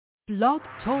Blog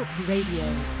Talk Radio.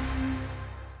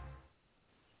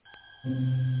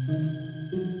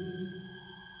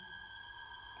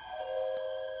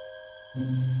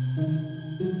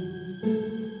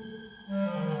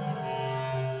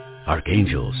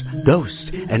 Archangels, ghosts,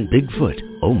 and Bigfoot,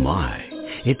 oh my.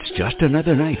 It's just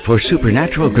another night for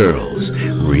Supernatural Girls.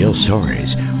 Real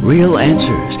stories, real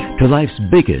answers to life's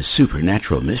biggest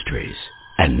supernatural mysteries.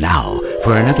 And now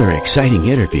for another exciting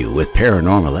interview with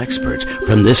paranormal experts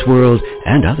from this world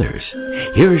and others.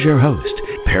 Here's your host,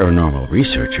 paranormal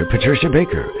researcher Patricia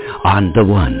Baker, on the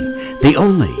one, the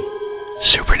only,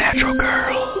 Supernatural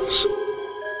Girls.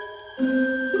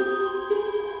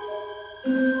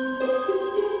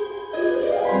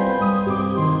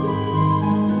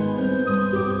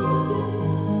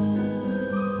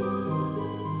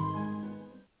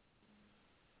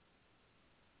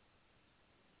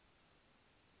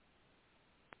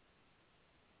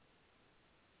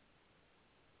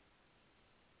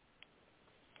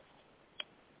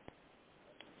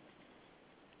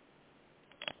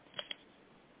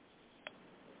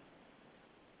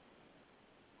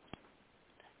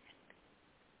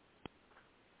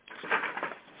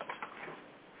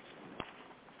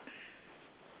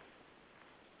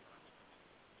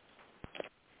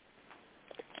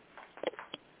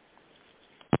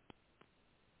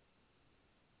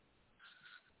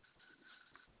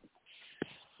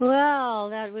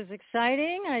 Well, that was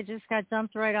exciting. I just got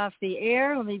dumped right off the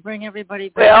air. Let me bring everybody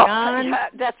back on.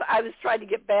 I was trying to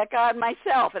get back on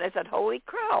myself, and I said, holy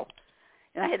cow.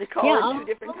 And I had to call her 2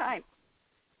 different times.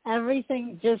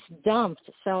 Everything just dumped.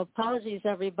 So apologies,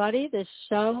 everybody. This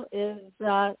show is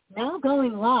now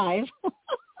going live.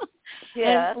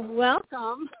 Yes. And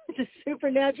welcome to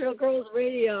Supernatural Girls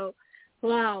Radio.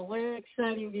 Wow, what an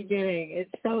exciting beginning. It's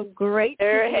so great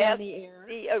to be on the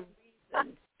air.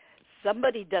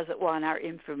 Somebody doesn't want our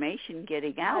information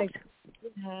getting out.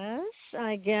 Yes,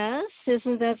 I guess.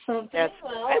 Isn't that something? That's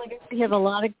well, I guess we have a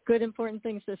lot of good, important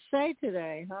things to say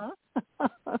today, huh?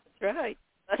 That's right.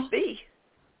 Must be.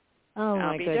 Oh, I'll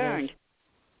my be goodness. darned.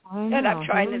 I know. And I'm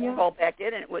trying to call back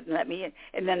in, and it wouldn't let me in.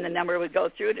 And then the number would go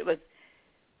through, and it would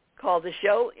call the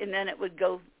show, and then it would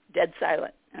go dead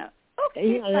silent.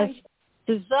 Okay, yeah, that's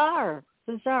bizarre.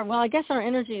 Bizarre. Well, I guess our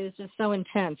energy is just so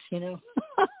intense, you know.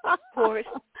 Of course.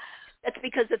 That's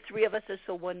because the 3 of us are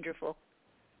so wonderful.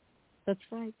 That's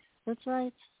right. That's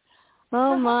right.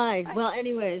 Oh, my. Well,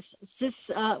 anyways, just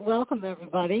welcome,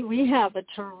 everybody. We have a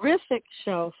terrific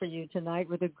show for you tonight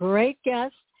with a great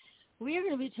guest. We are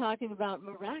going to be talking about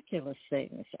miraculous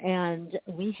things, and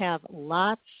we have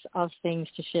lots of things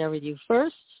to share with you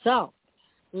first. So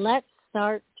let's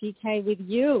start, PK, with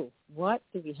you. What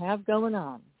do we have going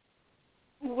on?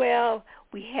 Well,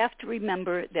 we have to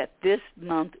remember that this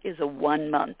month is a 1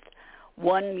 month.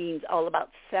 1 means all about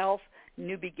self,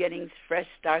 new beginnings, fresh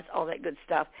starts, all that good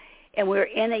stuff. And we're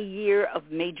in a year of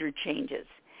major changes.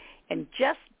 And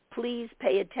just please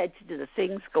pay attention to the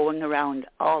things going around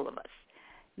all of us.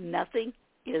 Nothing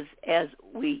is as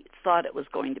we thought it was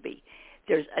going to be.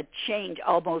 There's a change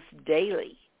almost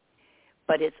daily,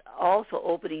 but it's also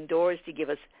opening doors to give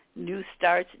us new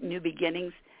starts, new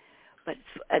beginnings. But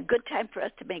it's a good time for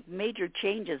us to make major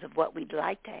changes of what we'd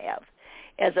like to have,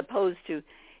 as opposed to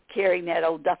carrying that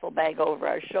old duffel bag over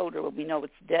our shoulder when we know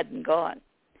it's dead and gone.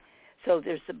 So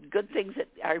there's some good things that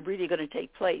are really going to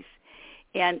take place.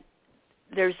 And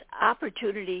there's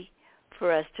opportunity for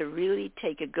us to really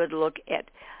take a good look at,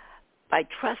 by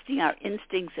trusting our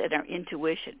instincts and our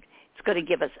intuition, it's going to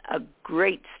give us a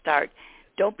great start.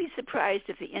 Don't be surprised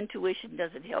if the intuition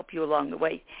doesn't help you along the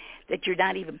way, that you're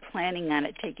not even planning on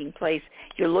it taking place.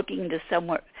 You're looking to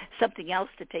something else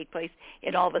to take place,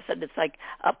 and all of a sudden it's like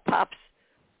up pops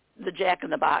the Jack in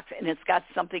the Box, and it's got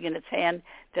something in its hand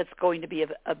that's going to be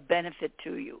a benefit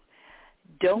to you.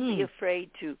 Don't be afraid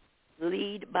to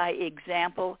lead by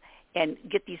example and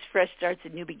get these fresh starts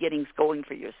and new beginnings going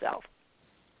for yourself.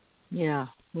 Yeah,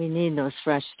 we need those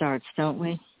fresh starts, don't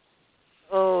we?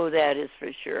 Oh, that is for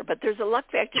sure. But there's a luck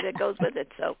factor that goes with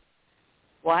it, so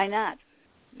why not?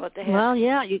 What the heck? Well,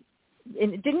 yeah.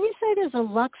 Didn't you say there's a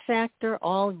luck factor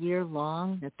all year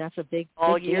long? That's a big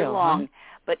all year deal, long, huh?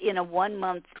 But in a 1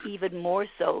 month, even more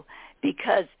so,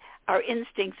 because our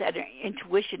instincts and our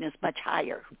intuition is much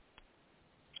higher.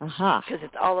 Aha. Because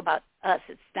it's all about us.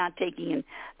 It's not taking in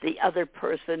the other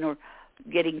person or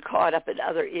getting caught up in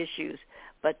other issues.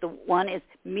 But the one is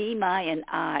me, my, and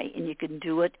I, and you can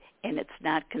do it, and it's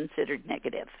not considered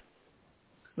negative.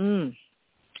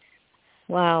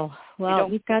 Wow. Well,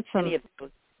 we've got some.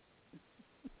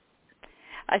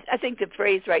 I think the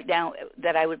phrase right now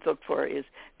that I would look for is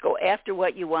go after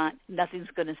what you want. Nothing's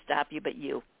going to stop you but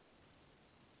you.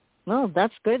 Well,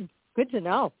 that's good. Good to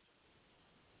know.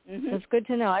 Mm-hmm. It's good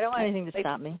to know. I don't want anything to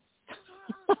stop me.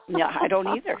 No, I don't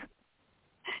either.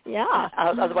 Yeah.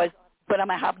 Otherwise, put on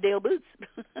my hobnail boots.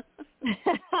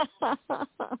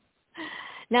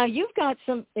 Now, you've got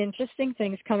some interesting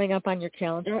things coming up on your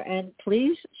calendar, and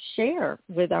please share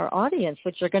with our audience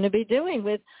what you're going to be doing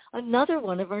with another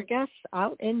one of our guests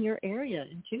out in your area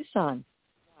in Tucson.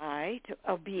 Right.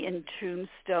 I'll be in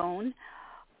Tombstone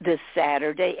this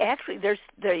Saturday. Actually, there's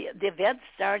the event's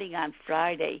starting on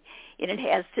Friday, and it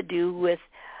has to do with,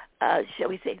 shall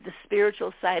we say, the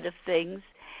spiritual side of things.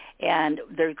 And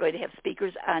they're going to have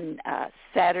speakers on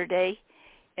Saturday,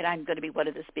 and I'm going to be one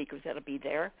of the speakers that'll be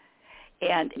there.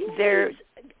 And there's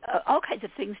all kinds of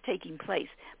things taking place,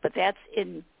 but that's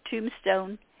in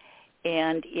Tombstone,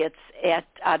 and it's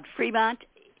on Fremont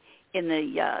in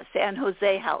the San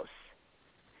Jose House.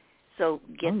 So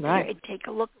get there and take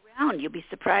a look around. You'll be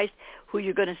surprised who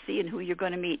you're going to see and who you're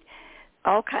going to meet.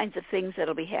 All kinds of things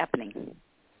that'll be happening.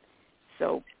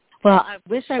 So, well, I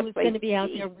wish I was going to be out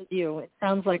there with you. It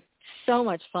sounds like so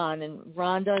much fun. And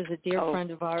Rhonda is a dear friend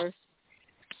of ours.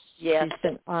 Yes, she's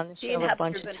been on the show a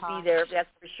bunch of times. Going to be there, that's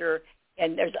for sure.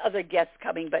 And there's other guests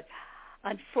coming, but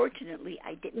unfortunately,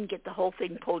 I didn't get the whole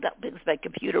thing pulled up because my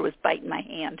computer was biting my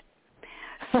hand.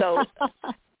 So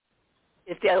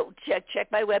if they'll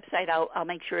check my website, I'll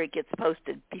make sure it gets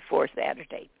posted before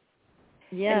Saturday.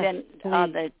 Yes, and then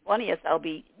on the 20th, I'll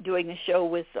be doing a show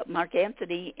with Mark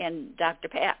Anthony and Dr.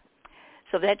 Pat.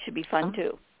 So that should be fun,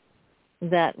 too.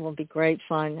 That will be great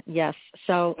fun, yes.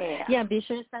 So, yeah, be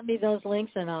sure to send me those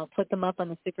links, and I'll put them up on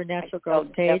the Supernatural Girls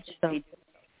page. So,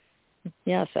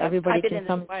 yeah, so everybody can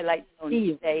come see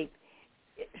you. Today.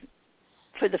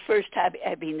 For the first time,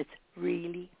 I mean, it's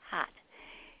really hot.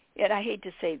 And I hate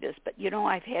to say this, but, you know,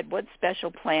 I've had one special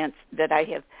plants that I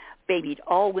have babied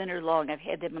all winter long. I've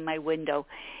had them in my window,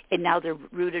 and now they're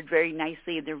rooted very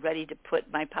nicely, and they're ready to put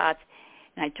in my pots.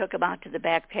 And I took them out to the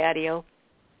back patio,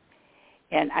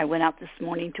 and I went out this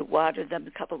morning to water them.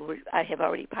 A couple I have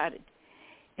already potted,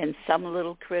 and some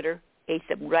little critter ate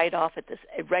them right down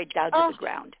to the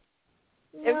ground.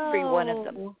 No. Every one of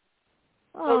them.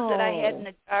 Those that I had in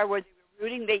the jar where they were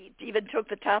rooting, they even took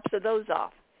the tops of those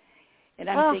off. And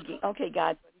I'm thinking, okay,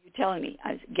 God, what are you telling me?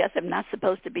 I guess I'm not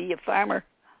supposed to be a farmer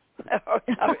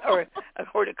or a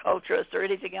horticulturist or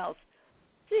anything else.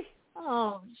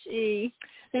 Oh, gee.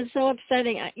 It's so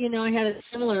upsetting. You know, I had a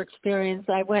similar experience.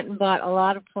 I went and bought a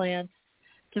lot of plants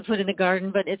to put in the garden,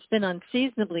 but it's been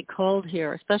unseasonably cold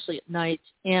here, especially at night.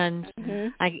 And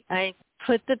I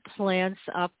put the plants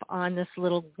up on this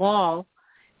little wall,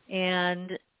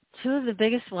 and two of the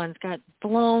biggest ones got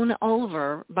blown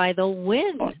over by the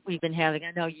wind we've been having.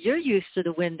 I know you're used to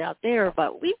the wind out there,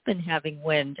 but we've been having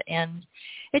wind, and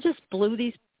it just blew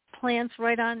these plants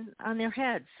right on their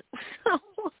heads.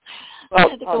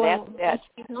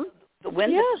 The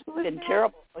wind has been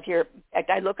terrible here. In fact,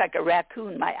 I look like a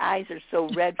raccoon. My eyes are so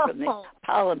red from the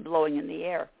pollen blowing in the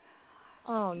air.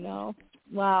 Oh, no.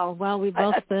 Wow. Well, we've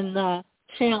both been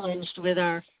challenged with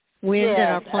our wind and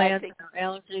our plants and our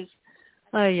allergies.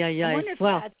 I wonder if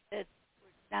God said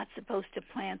we're not supposed to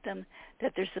plant them,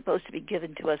 that they're supposed to be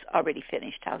given to us already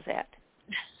finished. How's that?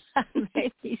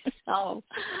 Maybe so.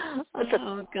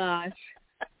 Oh, gosh.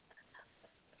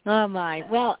 Oh, my.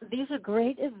 Well, these are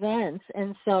great events.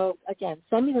 And so, again,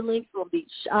 send me the links.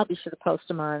 I'll be sure to post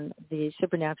them on the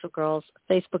Supernatural Girls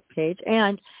Facebook page.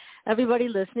 And everybody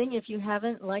listening, if you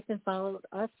haven't liked and followed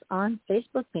us on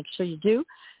Facebook, make sure you do,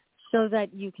 so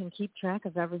that you can keep track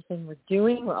of everything we're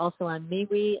doing. We're also on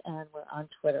MeWe, and we're on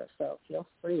Twitter. So feel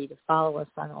free to follow us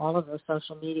on all of those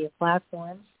social media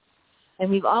platforms. And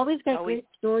we've always got great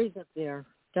stories up there,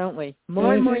 don't we?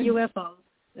 More and more UFOs.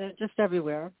 They're just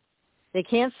everywhere. They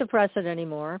can't suppress it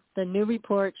anymore. The new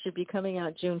report should be coming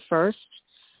out June 1st.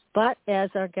 But as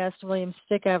our guest William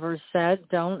Stickevers said,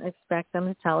 don't expect them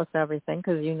to tell us everything,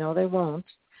 because you know they won't.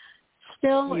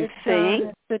 Still, it's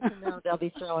good to know they'll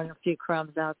be throwing a few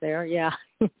crumbs out there. Yeah,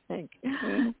 I think.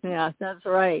 Yeah, that's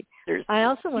right. I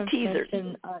also want to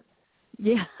mention,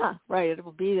 it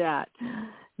will be that.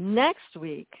 Next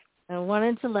week, I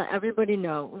wanted to let everybody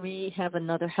know we have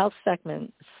another health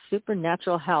segment,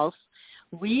 Supernatural Health.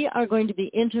 We are going to be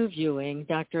interviewing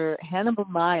Dr. Hannibal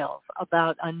Miles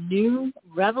about a new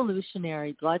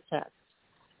revolutionary blood test.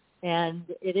 And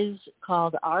it is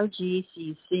called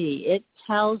RGCC. It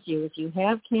tells you if you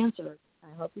have cancer,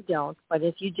 I hope you don't, but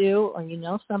if you do or you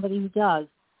know somebody who does,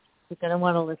 you're going to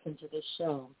want to listen to this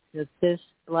show, because this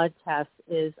blood test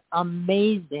is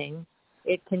amazing.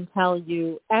 It can tell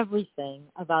you everything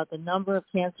about the number of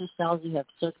cancer cells you have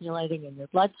circulating in your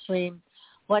bloodstream,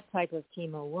 what type of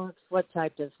chemo works, what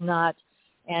type does not.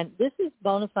 And this is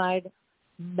bona fide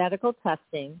medical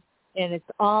testing, and it's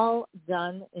all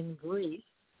done in Greece.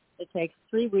 It takes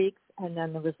 3 weeks, and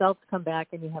then the results come back,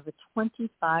 and you have a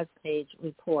 25-page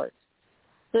report.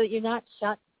 So you're not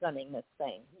shotgunning this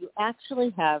thing. You actually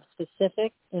have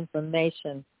specific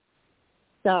information.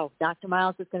 So Dr.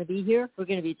 Miles is going to be here. We're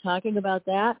going to be talking about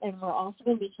that, and we're also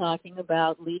going to be talking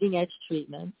about leading-edge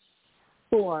treatments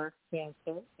for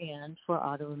cancer and for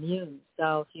autoimmune.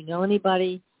 So if you know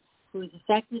anybody who is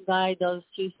affected by those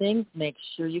two things, make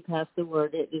sure you pass the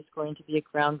word. It is going to be a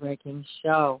groundbreaking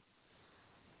show.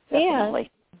 Definitely.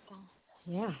 And,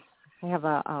 yeah, I have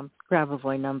a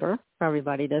Grabavoy number for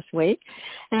everybody this week.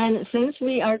 And since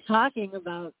we are talking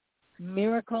about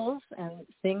miracles and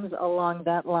things along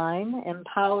that line,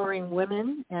 empowering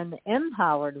women and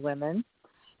empowered women,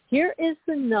 here is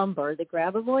the number, the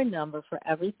Grabavoy number for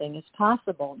Everything is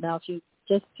Possible. Now, if you're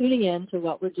just tuning in to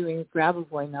what we're doing with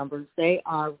Grabavoy numbers, they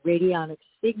are radionic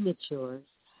signatures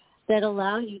that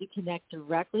allow you to connect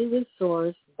directly with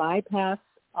Source, bypass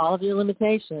all of your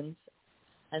limitations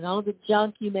and all the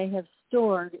junk you may have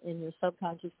stored in your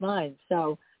subconscious mind.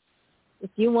 So if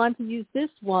you want to use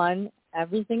this one,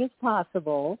 Everything is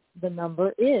Possible, the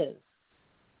number is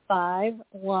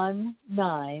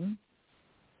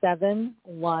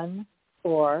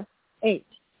 519-7148.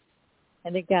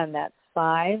 And again, that's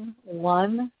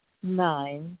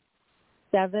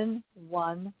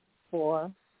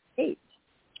 519-7148.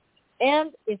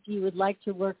 And if you would like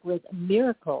to work with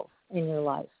miracles in your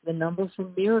life, the number for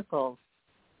miracles,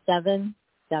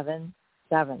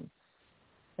 777.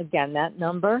 Again, that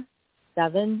number,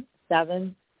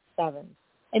 777.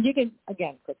 And you can,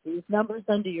 again, put these numbers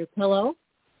under your pillow.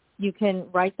 You can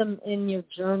write them in your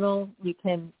journal. You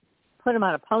can put them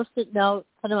on a Post-it note,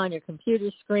 put them on your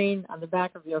computer screen, on the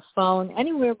back of your phone,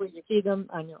 anywhere where you see them,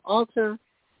 on your altar,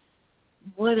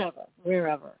 whatever,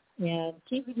 wherever. And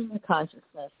keep it in your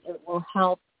consciousness. It will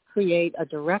help create a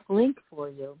direct link for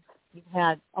you. You've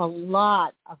had a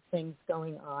lot of things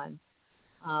going on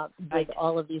with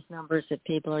all of these numbers that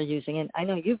people are using. And I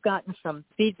know you've gotten some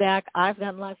feedback. I've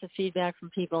gotten lots of feedback from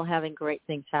people having great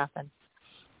things happen.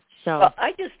 So, well,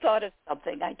 I just thought of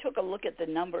something. I took a look at the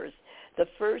numbers. The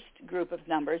first group of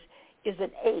numbers is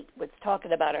an 8, which is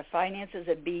talking about our finances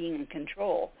and being in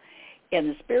control.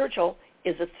 And the spiritual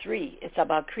is a 3. It's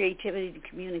about creativity and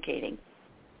communicating.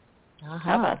 Uh-huh.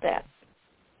 How about that?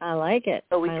 I like it.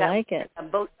 So I like it.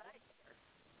 On both sides.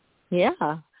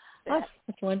 Yeah. That's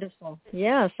wonderful.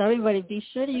 Yes, everybody be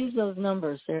sure to use those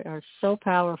numbers. They are so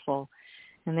powerful,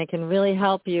 and they can really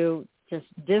help you just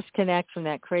disconnect from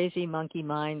that crazy monkey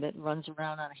mind that runs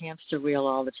around on a hamster wheel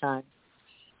all the time.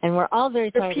 And we're all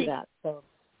very tired of that. So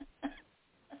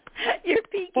you're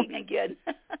peaking again.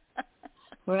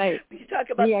 Right. We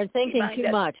talk about we are thinking too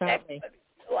much, aren't we?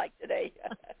 Like today.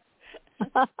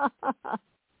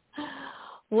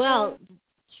 Well,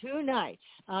 tonight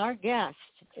our guest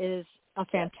is a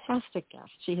fantastic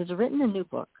guest. She has written a new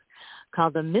book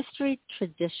called The Mystery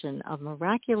Tradition of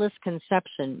Miraculous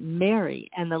Conception,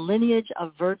 Mary and the Lineage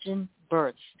of Virgin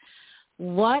Births.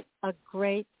 What a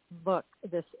great book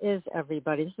this is,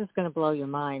 everybody. This is going to blow your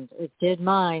mind. It did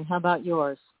mine. How about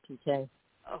yours, PK?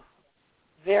 Oh,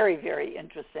 very, very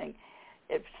interesting.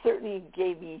 It certainly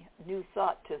gave me new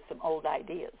thought to some old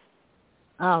ideas.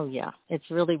 Oh, yeah.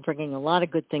 It's really bringing a lot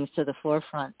of good things to the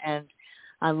forefront. And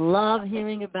I love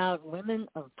hearing about women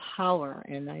of power,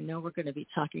 and I know we're going to be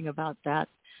talking about that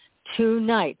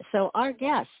tonight. So our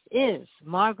guest is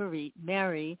Marguerite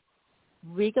Mary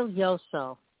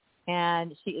Rigoglioso,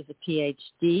 and she is a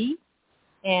Ph.D.,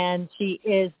 and she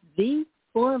is the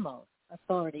foremost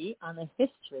authority on the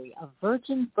history of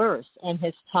virgin births and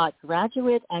has taught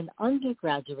graduate and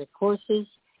undergraduate courses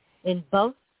in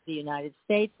both the United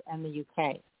States and the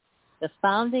UK. The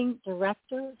founding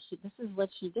director, this is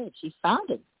what she did. She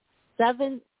founded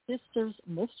Seven Sisters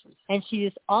Mysteries, and she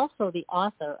is also the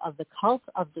author of The Cult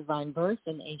of Divine Birth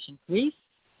in Ancient Greece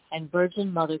and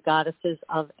Virgin Mother Goddesses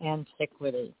of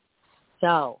Antiquity.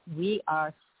 So we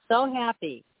are so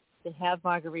happy to have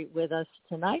Marguerite with us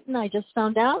tonight, and I just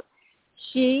found out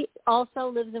she also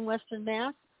lives in Western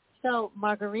Mass. So,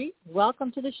 Marguerite,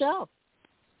 welcome to the show.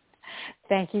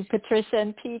 Thank you, Patricia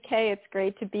and PK. It's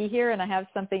great to be here, and I have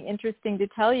something interesting to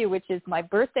tell you, which is my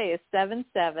birthday is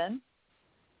 7/7,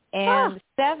 and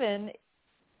 7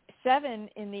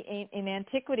 in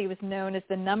Antiquity was known as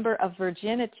the number of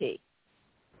virginity.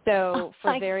 So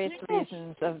for various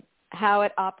reasons of how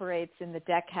it operates in the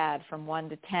decad from 1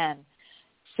 to 10.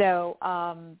 So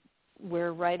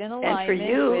we're right in alignment and for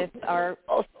you, with our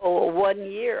also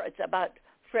 1 year. It's about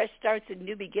fresh starts and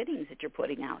new beginnings that you're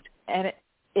putting out. And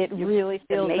it really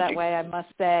feels that way, I must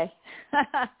say.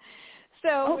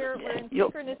 So we're in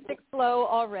synchronistic flow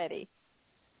already.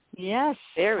 Yes.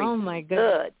 Very oh my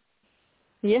goodness.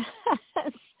 good. Yes.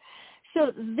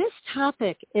 So this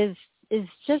topic is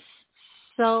just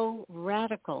so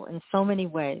radical in so many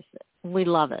ways. We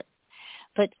love it.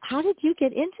 But how did you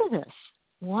get into this?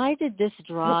 Why did this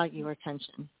draw your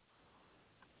attention?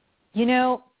 You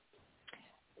know,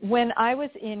 when I was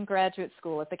in graduate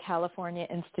school at the California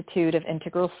Institute of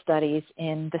Integral Studies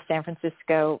in San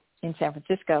Francisco,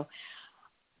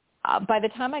 by the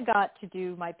time I got to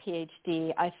do my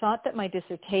Ph.D., I thought that my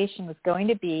dissertation was going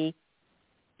to be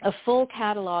a full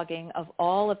cataloging of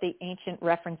all of the ancient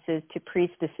references to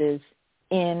priestesses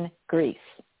in Greece.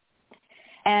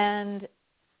 And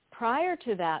prior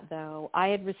to that, though, I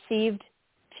had received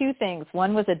two things.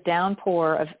 One was a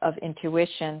downpour of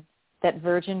intuition that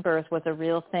virgin birth was a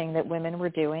real thing that women were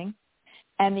doing.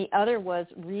 And the other was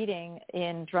reading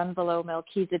in Drunvalo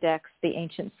Melchizedek's The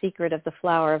Ancient Secret of the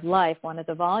Flower of Life, one of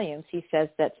the volumes. He says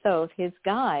that Thoth, his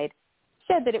guide,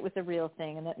 said that it was a real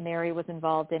thing and that Mary was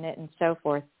involved in it and so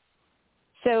forth.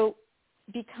 So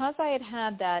because I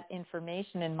had that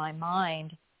information in my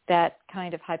mind, that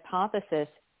kind of hypothesis,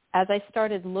 as I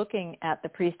started looking at the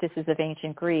priestesses of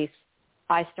ancient Greece,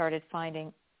 I started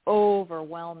finding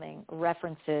overwhelming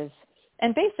references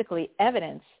and basically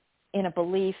evidence in a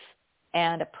belief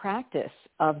and a practice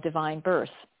of divine birth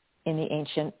in the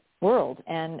ancient world.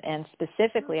 And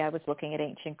specifically, I was looking at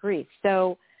ancient Greece.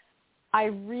 So I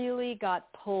really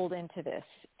got pulled into this,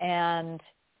 and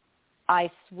I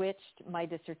switched my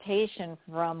dissertation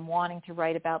from wanting to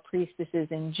write about priestesses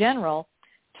in general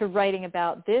to writing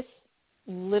about this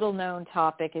little-known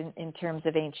topic in terms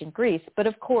of ancient Greece. But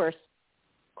of course,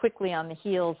 quickly on the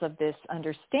heels of this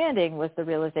understanding was the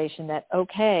realization that,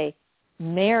 okay,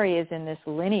 Mary is in this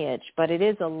lineage, but it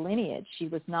is a lineage. She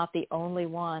was not the only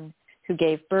one who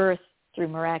gave birth through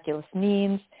miraculous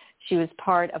means. She was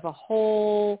part of a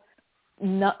whole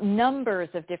numbers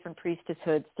of different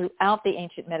priestesshoods throughout the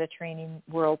ancient Mediterranean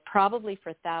world, probably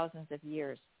for thousands of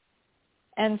years.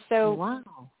 And so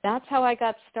That's how I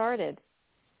got started.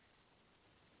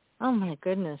 Oh, my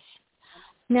goodness.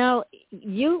 Now,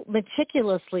 you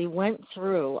meticulously went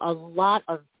through a lot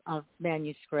of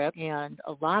manuscript and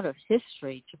a lot of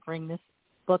history to bring this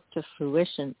book to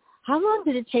fruition. How long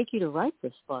did it take you to write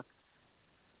this book?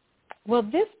 Well,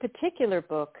 this particular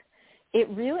book, it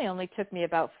really only took me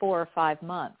about 4 or 5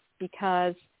 months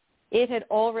because it had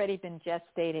already been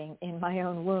gestating in my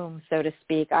own womb, so to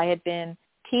speak. I had been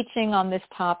teaching on this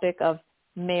topic of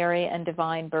Mary and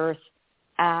divine birth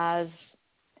as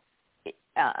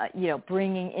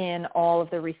bringing in all of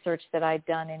the research that I'd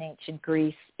done in ancient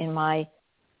Greece in my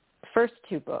first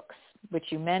 2 books, which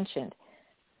you mentioned.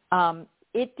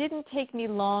 It didn't take me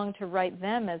long to write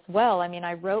them as well. I mean,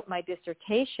 I wrote my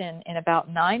dissertation in about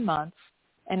 9 months,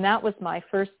 and that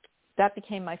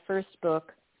became my first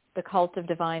book, The Cult of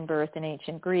Divine Birth in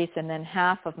Ancient Greece, and then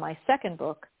half of my second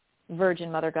book,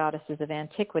 Virgin Mother Goddesses of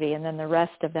Antiquity, and then the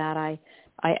rest of that I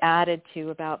added to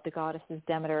about the goddesses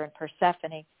Demeter and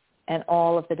Persephone and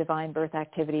all of the divine birth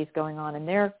activities going on in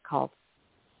their cult.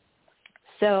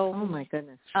 So, oh my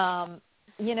goodness,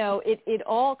 it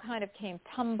all kind of came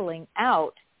tumbling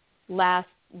out last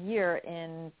year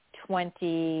in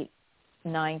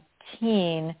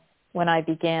 2019 when I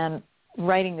began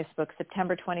writing this book,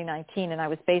 September 2019, and I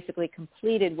was basically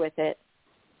completed with it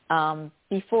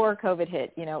before COVID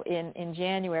hit, in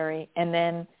January. And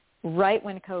then right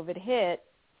when COVID hit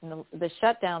and the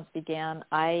shutdowns began,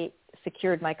 I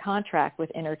secured my contract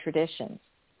with Inner Traditions.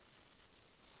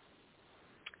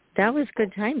 That was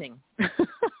good timing.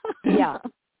 Yeah,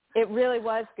 it really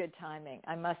was good timing,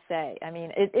 I must say. I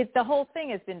mean, the whole thing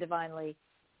has been divinely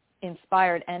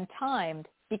inspired and timed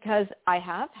because I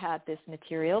have had this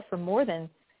material for more than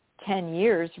 10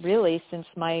 years, really, since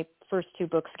my first 2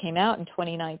 books came out in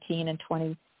 2019 and in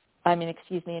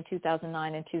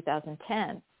 2009 and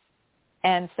 2010.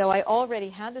 And so I already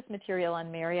had this material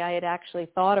on Mary. I had actually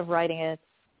thought of writing a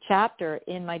chapter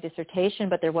in my dissertation,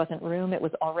 but there wasn't room. It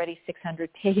was already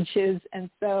 600 pages.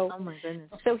 And so, oh my goodness.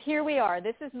 So here we are.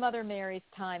 This is Mother Mary's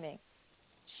timing.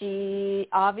 She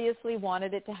obviously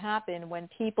wanted it to happen when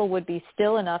people would be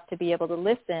still enough to be able to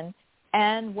listen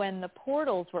and when the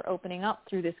portals were opening up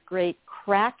through this great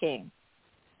cracking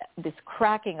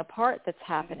apart that's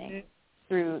happening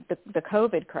through the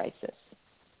COVID crisis.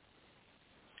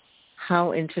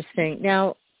 How interesting.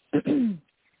 Now,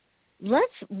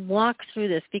 let's walk through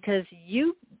this because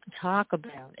you talk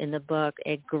about in the book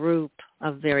a group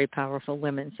of very powerful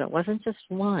women. So it wasn't just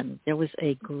one. There was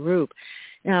a group.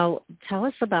 Now, tell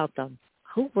us about them.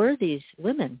 Who were these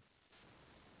women?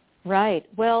 Right.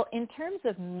 Well, in terms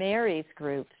of Mary's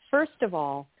group, first of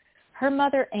all, her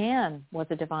mother Anne was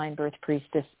a divine birth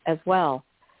priestess as well.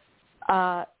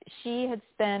 She had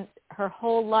spent her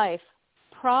whole life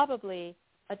probably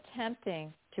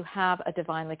attempting to have a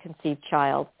divinely conceived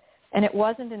child. And it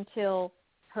wasn't until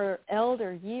her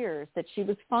elder years that she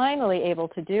was finally able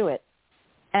to do it.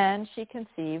 And she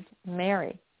conceived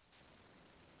Mary.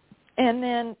 And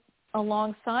then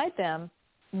alongside them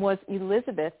was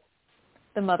Elizabeth,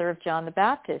 the mother of John the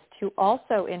Baptist, who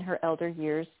also in her elder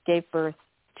years gave birth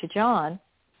to John.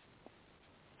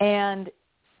 And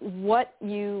what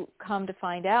you come to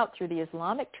find out through the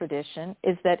Islamic tradition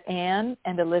is that Anne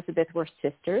and Elizabeth were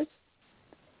sisters.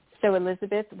 So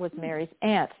Elizabeth was Mary's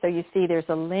aunt. So you see there's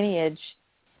a lineage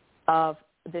of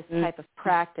this type of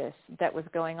practice that was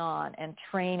going on and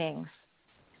trainings.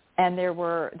 And there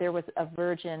was a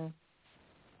virgin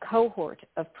cohort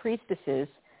of priestesses.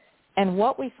 And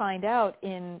what we find out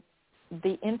in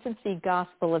the infancy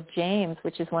Gospel of James,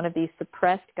 which is one of these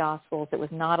suppressed Gospels that was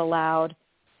not allowed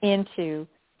into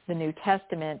the New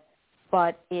Testament,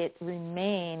 but it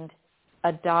remained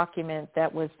a document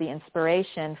that was the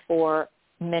inspiration for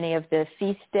many of the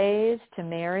feast days to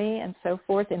Mary and so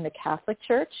forth in the Catholic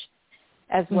Church,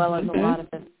 as well as a lot of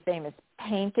the famous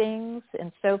paintings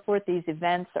and so forth. These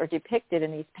events are depicted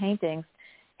in these paintings.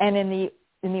 And in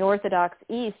the Orthodox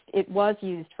East, it was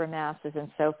used for masses and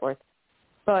so forth.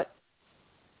 But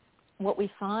what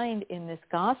we find in this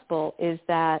gospel is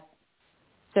that,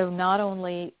 so not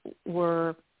only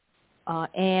were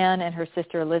Anne and her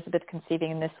sister Elizabeth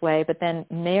conceiving in this way, but then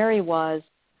Mary was,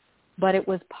 but it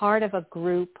was part of a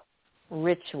group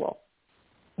ritual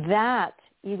that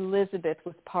Elizabeth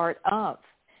was part of.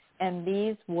 And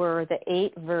these were the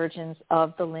 8 virgins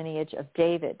of the lineage of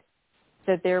David.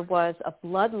 So there was a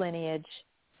blood lineage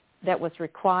that was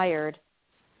required,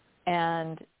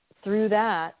 and through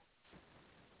that,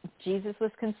 Jesus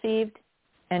was conceived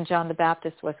and John the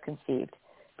Baptist was conceived.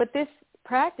 But this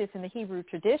practice in the Hebrew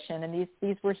tradition, and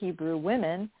these were Hebrew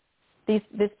women,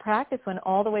 this practice went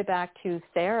all the way back to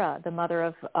Sarah, the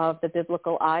mother of the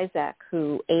biblical Isaac,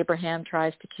 who Abraham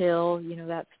tries to kill, you know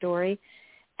that story.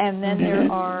 And then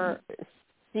there are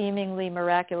seemingly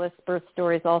miraculous birth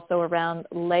stories also around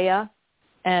Leah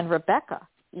and Rebecca.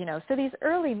 You know, so these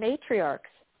early matriarchs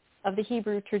of the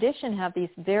Hebrew tradition have these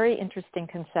very interesting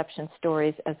conception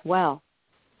stories as well.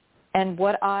 And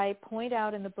what I point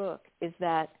out in the book is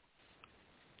that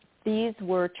these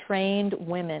were trained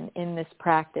women in this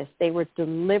practice. They were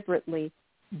deliberately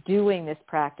doing this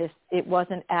practice. It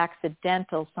wasn't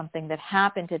accidental, something that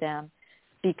happened to them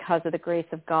because of the grace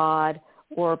of God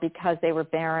or because they were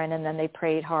barren and then they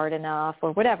prayed hard enough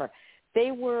or whatever.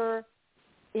 They were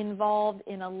involved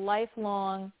in a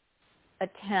lifelong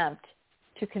attempt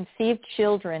to conceive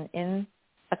children in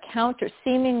a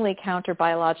seemingly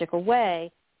counter-biological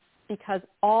way, because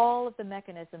all of the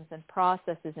mechanisms and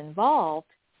processes involved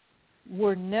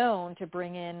were known to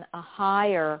bring in a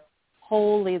higher,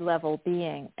 holy level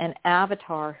being, an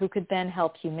avatar who could then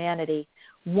help humanity,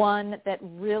 one that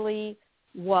really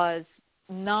was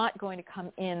not going to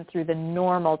come in through the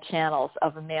normal channels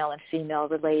of a male and female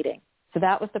relating. So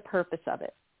that was the purpose of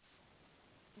it.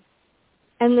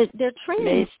 And their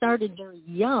training started very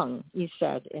young, you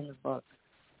said in the book,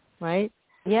 right?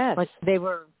 Yes. Like they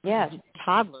were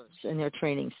toddlers and their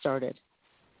training started.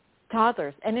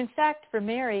 Toddlers. And in fact, for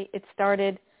Mary, it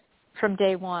started from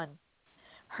day one.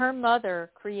 Her mother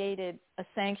created a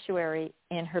sanctuary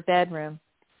in her bedroom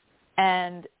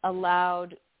and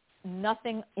allowed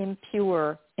nothing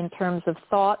impure in terms of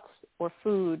thoughts or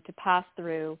food to pass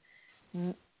through.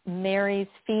 Mary's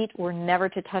feet were never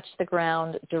to touch the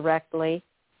ground directly,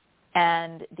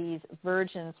 and these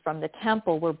virgins from the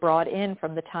temple were brought in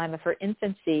from the time of her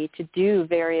infancy to do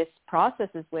various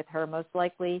processes with her, most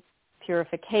likely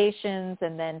purifications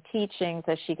and then teachings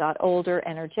as she got older,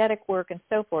 energetic work and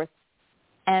so forth.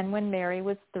 And when Mary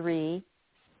was 3,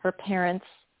 her parents,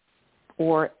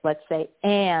 or let's say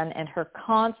Anne and her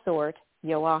consort,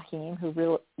 Joachim,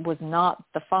 who was not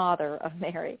the father of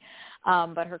Mary,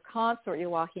 but her consort,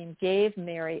 Joachim, gave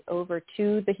Mary over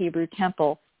to the Hebrew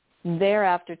temple,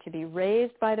 thereafter to be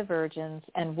raised by the virgins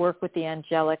and work with the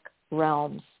angelic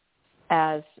realms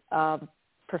as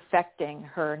perfecting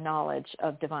her knowledge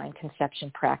of divine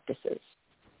conception practices.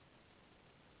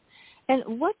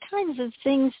 And what kinds of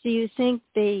things do you think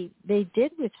they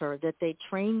did with her, that they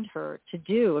trained her to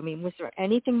do? I mean, was there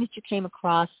anything that you came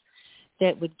across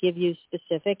that would give you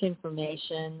specific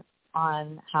information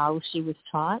on how she was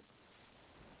taught?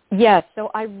 Yes, so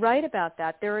I write about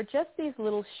that. There are just these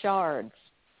little shards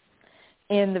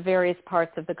in the various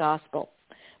parts of the gospel.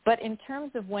 But in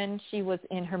terms of when she was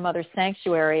in her mother's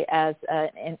sanctuary as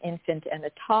an infant and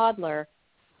a toddler,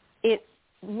 it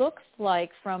looks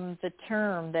like from the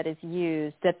term that is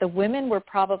used that the women were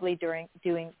probably doing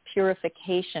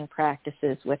purification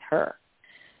practices with her.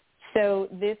 So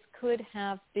this could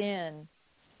have been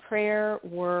prayer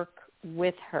work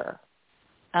with her.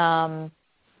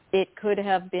 It could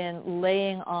have been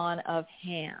laying on of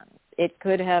hands. It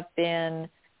could have been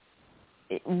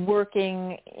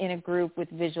working in a group with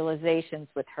visualizations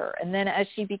with her. And then as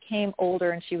she became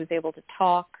older and she was able to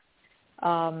talk,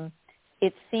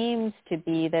 it seems to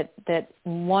be that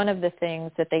one of the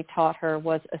things that they taught her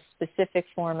was a specific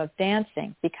form of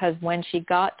dancing, because when she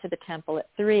got to the temple at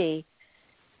 3,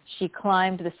 she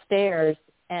climbed the stairs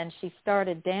and she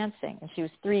started dancing. And she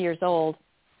was 3 years old,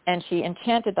 and she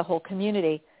enchanted the whole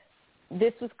community.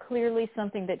 This was clearly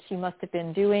something that she must have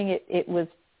been doing. It was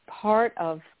part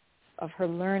of her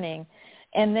learning.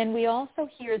 And then we also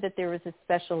hear that there was a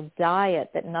special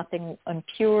diet, that nothing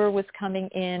impure was coming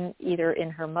in, either in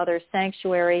her mother's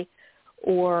sanctuary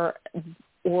or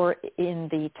in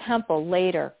the temple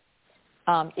later.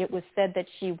 It was said that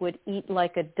she would eat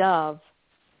like a dove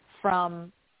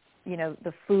from,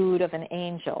 the food of an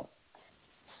angel.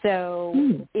 So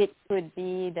it could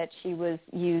be that she was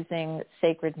using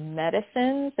sacred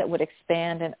medicines that would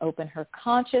expand and open her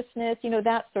consciousness,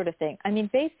 that sort of thing. I mean,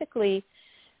 basically,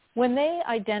 when they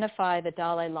identify the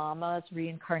Dalai Lama's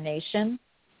reincarnation,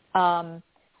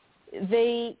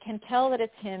 they can tell that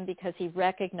it's him because he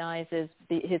recognizes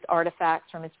his artifacts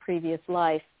from his previous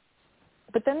life.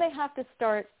 But then they have to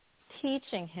start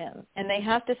teaching him, and they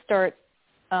have to start,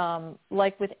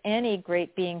 like with any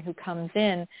great being who comes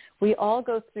in, we all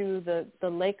go through the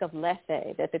lake of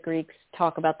Lethe that the Greeks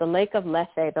talk about, the lake of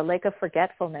Lethe, the lake of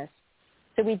forgetfulness.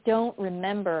 So we don't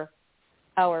remember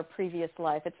our previous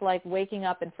life. It's like waking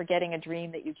up and forgetting a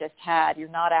dream that you just had. You're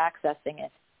not accessing it.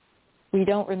 We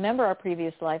don't remember our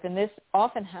previous life, and this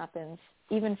often happens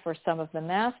even for some of the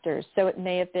masters. So it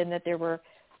may have been that there were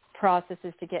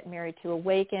processes to get Mary to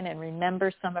awaken and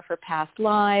remember some of her past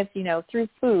lives, through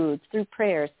foods, through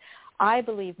prayers. I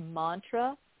believe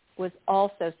mantra was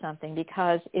also something,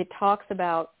 because it talks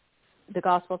about, the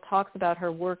gospel talks about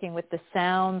her working with the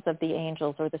sounds of the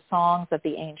angels or the songs of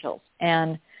the angels.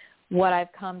 And what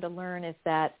I've come to learn is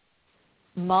that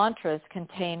mantras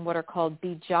contain what are called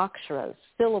bijaksharas,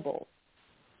 syllables,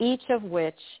 each of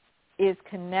which is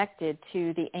connected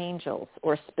to the angels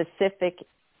or specific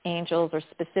angels or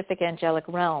specific angelic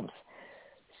realms.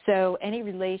 So any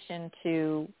relation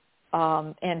to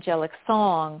angelic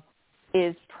song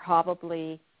is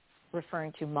probably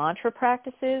referring to mantra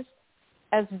practices,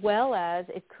 as well as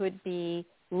it could be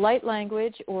light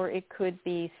language or it could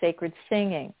be sacred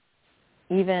singing.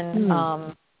 Even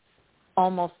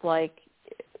almost like,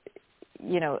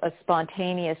 a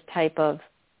spontaneous type of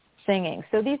singing.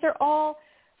 So these are all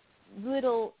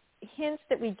little hints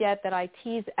that we get that I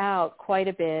tease out quite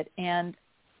a bit, and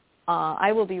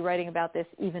I will be writing about this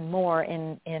even more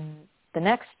in the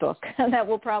next book that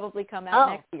will probably come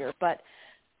out next year. But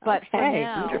okay.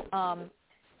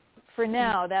 For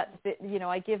now, that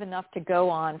I give enough to go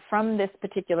on from this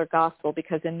particular gospel,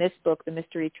 because in this book, The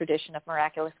Mystery Tradition of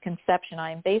Miraculous Conception,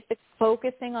 I am basically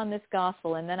focusing on this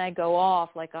gospel, and then I go off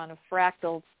like on a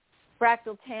fractal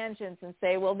tangents and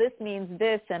say, well, this means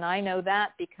this, and I know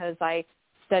that because I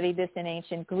studied this in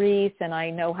ancient Greece, and I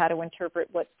know how to interpret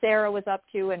what Sarah was up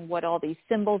to and what all these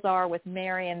symbols are with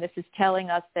Mary, and this is telling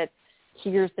us that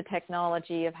here's the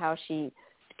technology of how she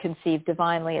conceived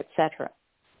divinely, etc.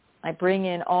 I bring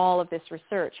in all of this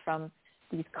research from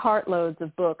these cartloads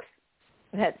of books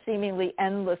that seemingly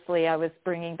endlessly I was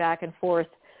bringing back and forth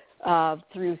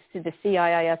through the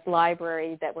CIIS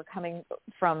library that were coming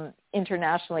from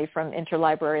internationally from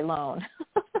interlibrary loan.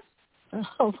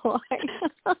 Oh, boy.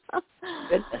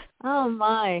 Oh,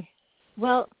 my.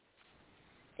 Well,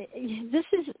 this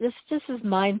is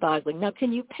mind-boggling. Now,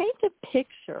 can you paint a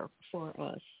picture for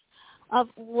us of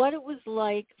what it was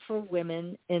like for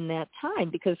women in that time?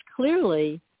 Because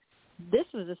clearly this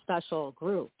was a special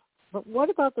group. But what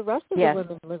about the rest of the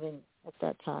women living at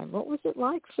that time? What was it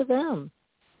like for them?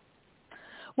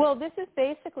 Well, this is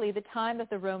basically the time of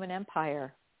the Roman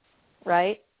Empire,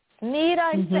 right? Need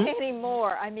I say any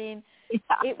more? I mean,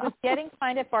 it was getting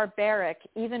kind of barbaric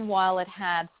even while it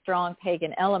had strong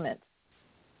pagan elements.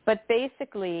 But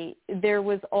basically, there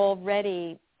was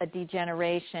already a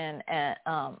degeneration, and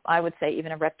I would say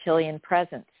even a reptilian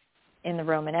presence in the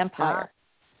Roman Empire.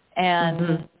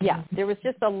 And, there was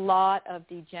just a lot of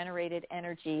degenerated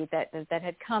energy that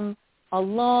had come a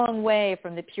long way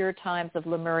from the pure times of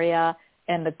Lemuria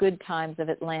and the good times of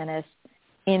Atlantis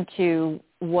into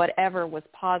whatever was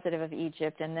positive of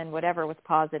Egypt and then whatever was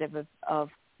positive of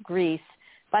Greece.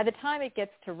 By the time it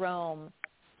gets to Rome,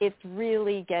 it's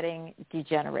really getting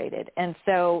degenerated. And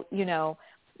so,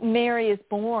 Mary is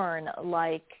born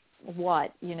like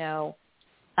what,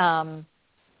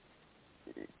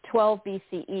 12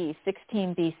 BCE,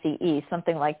 16 BCE,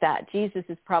 something like that. Jesus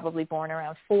is probably born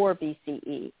around 4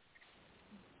 BCE.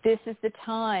 This is the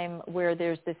time where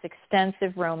there's this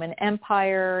extensive Roman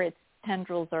Empire. Its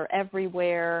tendrils are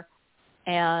everywhere,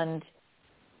 and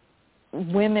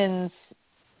women's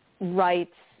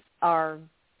rights are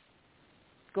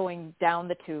going down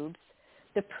the tubes.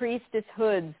 The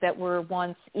priestesshoods that were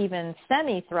once even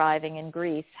semi-thriving in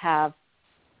Greece have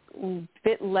a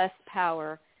bit less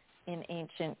power in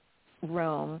ancient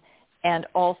Rome, and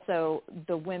also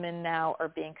the women now are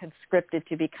being conscripted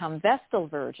to become Vestal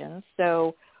virgins.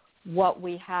 So what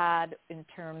we had in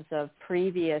terms of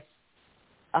previous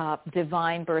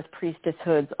divine birth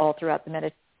priestesshoods all throughout the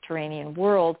Mediterranean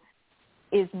world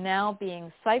is now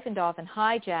being siphoned off and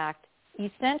hijacked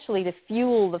essentially to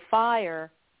fuel the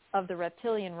fire of the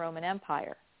reptilian Roman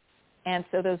Empire. And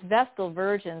so those Vestal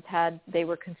virgins they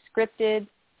were conscripted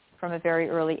from a very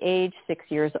early age, 6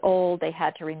 years old. They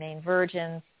had to remain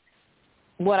virgins.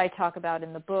 What I talk about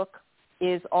in the book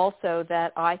is also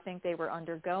that I think they were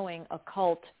undergoing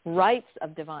occult rites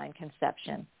of divine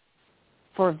conception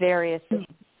for various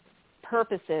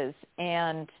purposes,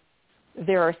 and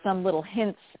there are some little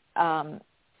hints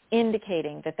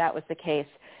indicating that that was the case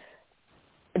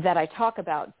that I talk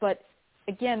about. But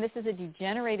again, this is a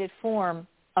degenerated form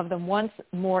of the once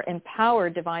more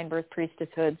empowered divine birth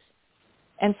priestesshoods.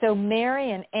 And so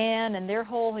Mary and Anne and their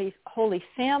holy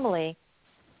family,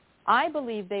 I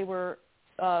believe they were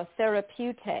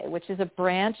Therapeutae, which is a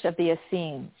branch of the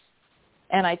Essenes.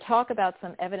 And I talk about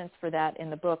some evidence for that in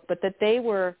the book, but that they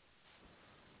were,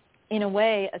 in a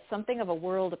way, something of a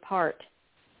world apart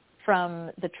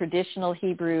from the traditional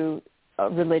Hebrew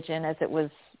religion as it was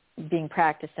being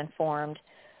practiced and formed,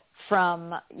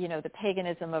 from, the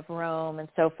paganism of Rome and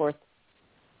so forth.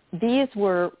 These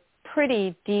were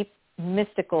pretty deep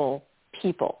mystical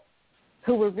people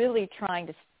who were really trying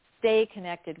to stay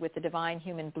connected with the divine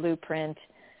human blueprint,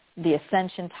 the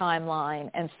ascension timeline,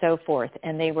 and so forth.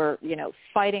 And they were,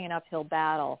 fighting an uphill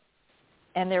battle.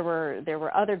 And there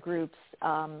were other groups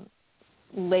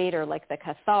later, like the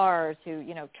Cathars, who,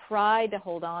 tried to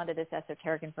hold on to this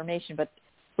esoteric information, but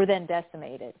were then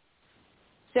decimated.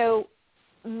 So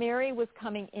Mary was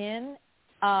coming in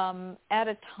at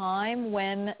a time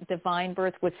when divine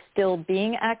birth was still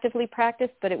being actively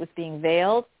practiced, but it was being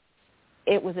veiled.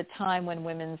 It was a time when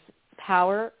women's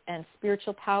power and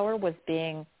spiritual power was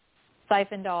being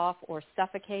siphoned off or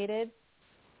suffocated,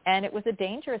 and it was a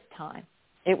dangerous time.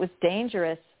 It was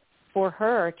dangerous for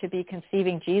her to be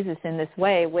conceiving Jesus in this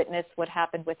way. Witness what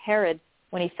happened with Herod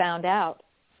when he found out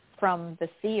from the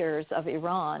seers of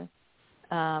Iran,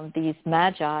 these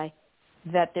magi,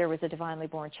 that there was a divinely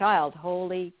born child.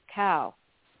 Holy cow.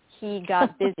 He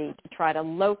got busy to try to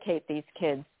locate these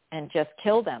kids and just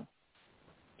kill them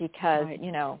because,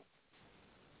 right.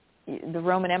 The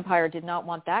Roman Empire did not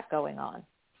want that going on.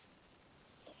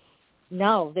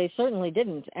 No, they certainly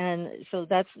didn't. And so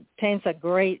that paints a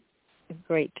great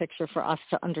picture for us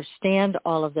to understand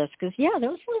all of this. Because, that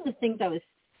was one of the things I was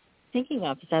thinking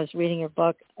of as I was reading your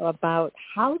book about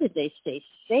how did they stay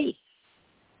safe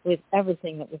with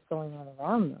everything that was going on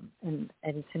around them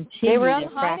and continue. They were in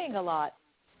hiding a lot.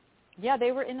 Yeah,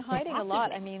 they were in hiding a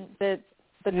lot. I mean, the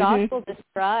gospel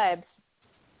describes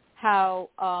how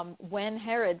when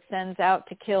Herod sends out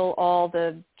to kill all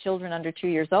the children under 2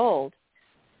 years old,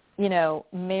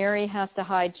 Mary has to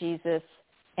hide Jesus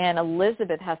and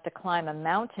Elizabeth has to climb a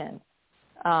mountain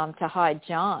to hide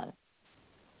John.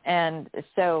 And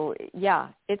so,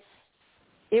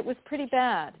 it was pretty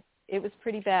bad. It was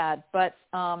pretty bad, but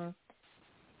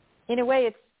in a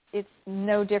way, it's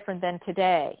no different than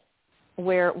today,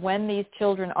 where when these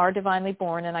children are divinely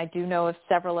born, and I do know of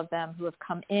several of them who have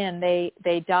come in,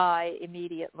 they die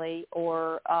immediately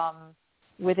or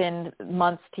within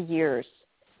months to years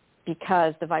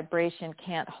because the vibration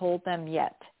can't hold them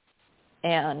yet,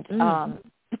 and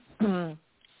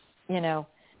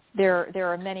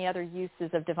there are many other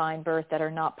uses of divine birth that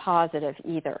are not positive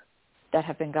either that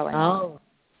have been going on.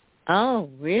 Oh,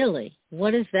 really?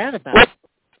 What is that about?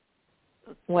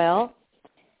 Well,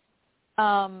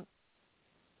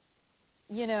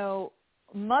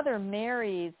 Mother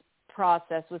Mary's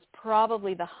process was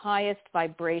probably the highest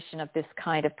vibration of this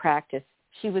kind of practice.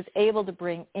 She was able to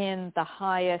bring in the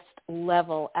highest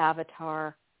level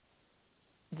avatar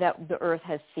that the earth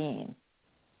has seen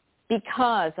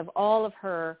because of all of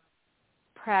her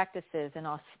practices and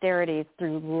austerities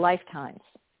through lifetimes.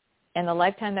 And the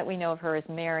lifetime that we know of her is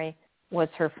Mary, was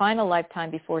her final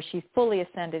lifetime before she fully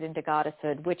ascended into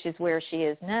goddesshood, which is where she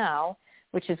is now,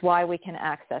 which is why we can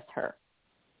access her.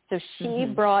 So she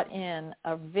brought in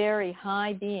a very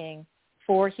high being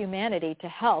for humanity to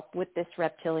help with this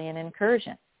reptilian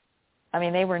incursion. I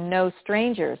mean, they were no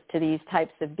strangers to these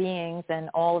types of beings and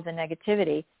all of the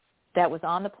negativity that was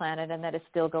on the planet and that is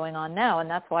still going on now. And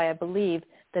that's why I believe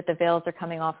that the veils are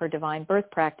coming off her divine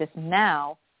birth practice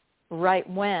now, right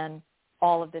when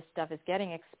all of this stuff is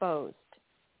getting exposed.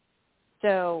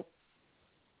 So,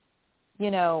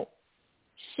 you know,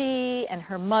 she and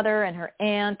her mother and her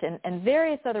aunt and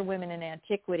various other women in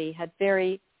antiquity had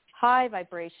very high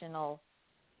vibrational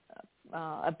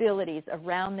abilities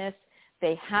around this.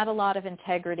 They had a lot of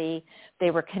integrity.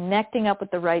 They were connecting up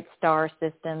with the right star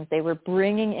systems. They were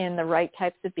bringing in the right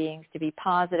types of beings to be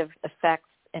positive effects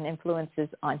and influences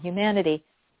on humanity.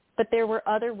 But there were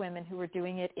other women who were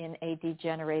doing it in a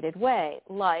degenerated way,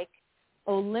 like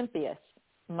Olympias,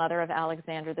 mother of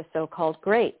Alexander the so-called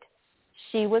Great.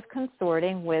 She was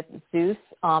consorting with Zeus,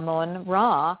 Amun,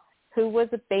 Ra, who was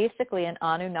basically an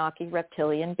Anunnaki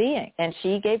reptilian being. And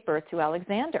she gave birth to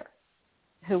Alexander,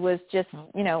 who was just,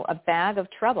 you know, a bag of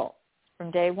trouble from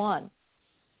day one.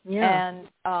 Yeah.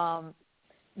 And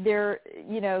there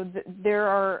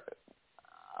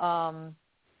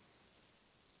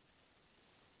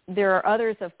are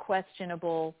others of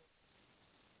questionable,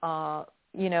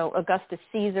 Augustus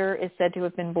Caesar is said to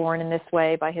have been born in this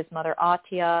way by his mother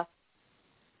Atia.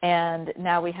 And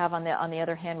now we have, on the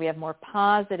other hand, we have more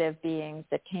positive beings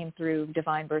that came through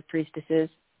divine birth priestesses.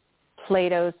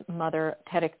 Plato's mother,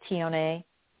 Terectione,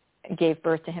 gave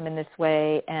birth to him in this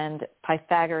way, and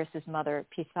Pythagoras' mother,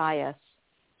 Pythias,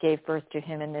 gave birth to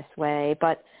him in this way.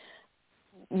 But,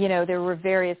 you know, there were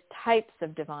various types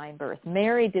of divine birth.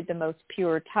 Mary did the most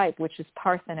pure type, which is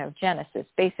parthenogenesis,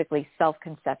 basically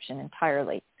self-conception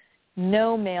entirely.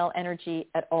 No male energy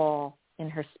at all in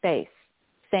her space.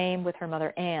 Same with her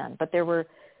mother Anne. But there were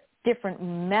different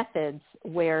methods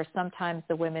where sometimes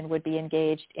the women would be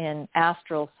engaged in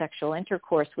astral sexual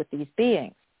intercourse with these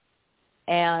beings.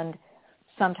 And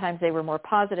sometimes they were more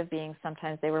positive beings,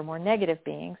 sometimes they were more negative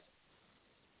beings.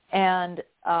 And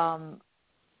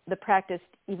the practice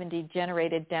even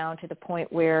degenerated down to the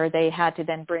point where they had to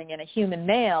then bring in a human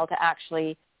male to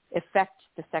actually effect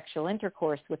the sexual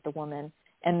intercourse with the woman.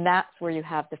 And that's where you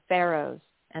have the pharaohs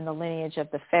and the lineage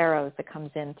of the pharaohs that comes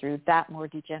in through that more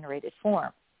degenerated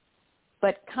form.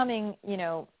 But coming, you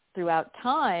know, throughout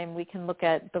time, we can look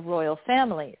at the royal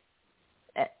families.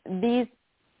 These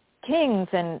kings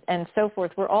and so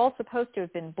forth were all supposed to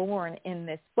have been born in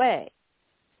this way.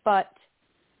 But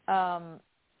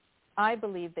I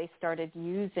believe they started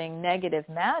using negative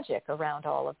magic around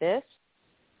all of this,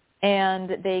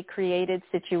 and they created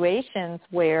situations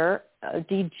where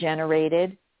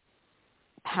degenerated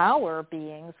power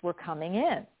beings were coming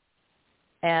in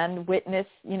and witness,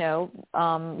 you know,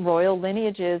 royal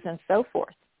lineages and so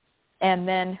forth. And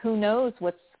then who knows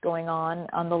what's going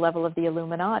on the level of the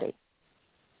Illuminati.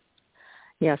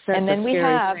 Yes, and then we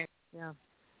have, yeah.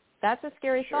 That's a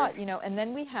scary thought, you know, and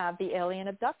then we have the alien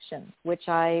abductions, which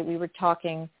we were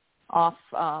talking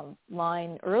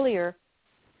offline earlier,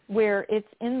 where it's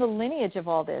in the lineage of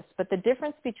all this. But the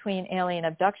difference between alien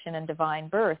abduction and divine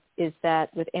birth is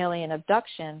that with alien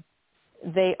abduction,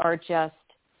 they are just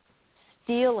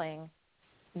stealing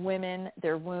women,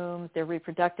 their wombs, their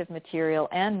reproductive material,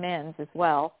 and men's as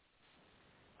well,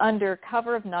 under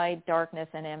cover of night, darkness,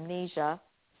 and amnesia.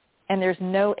 And there's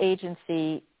no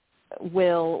agency,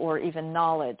 will, or even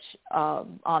knowledge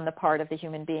on the part of the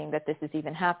human being that this is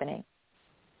even happening.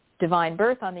 Divine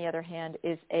birth, on the other hand,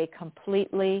 is a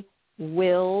completely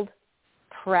willed,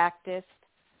 practiced,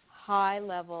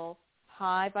 high-level,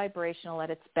 high vibrational at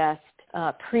its best,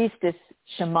 priestess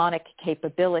shamanic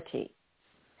capability.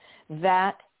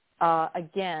 That,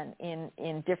 again,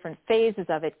 in different phases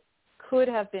of it, could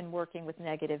have been working with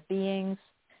negative beings,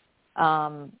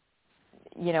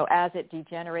 you know, as it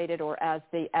degenerated, or as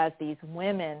these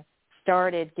women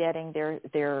started getting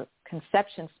their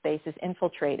conception spaces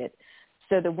infiltrated.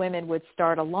 So the women would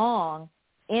start along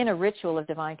in a ritual of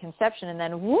divine conception, and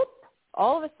then whoop,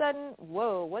 all of a sudden,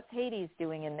 whoa, what's Hades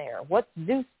doing in there? What's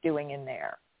Zeus doing in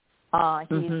there?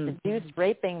 He's seduced,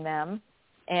 raping them,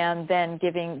 and then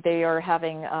they are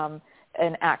having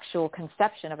an actual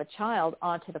conception of a child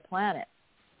onto the planet.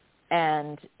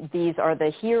 And these are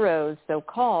the heroes,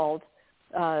 so-called,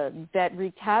 that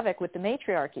wreaked havoc with the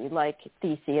matriarchy, like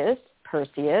Theseus,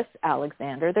 Perseus,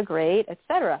 Alexander the Great,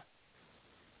 etc.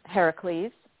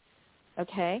 Heracles,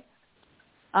 okay?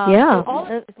 So all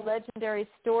of these legendary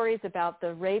stories about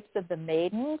the rapes of the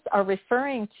maidens are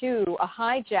referring to a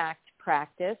hijacked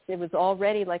practice. It was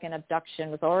already like an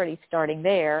abduction, was already starting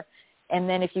there. And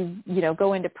then if you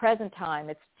go into present time,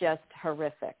 it's just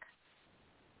horrific.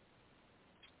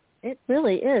 It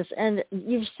really is. And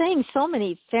you're saying so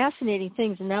many fascinating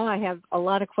things, and now I have a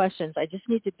lot of questions. I just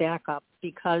need to back up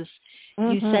because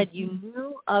you said you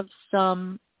knew of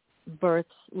some births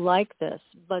like this,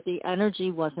 but the energy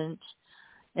wasn't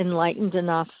enlightened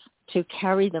enough to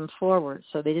carry them forward,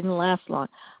 so they didn't last long.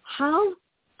 How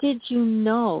did you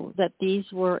know that these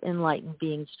were enlightened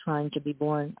beings trying to be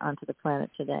born onto the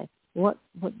planet today? What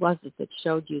was it that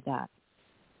showed you that?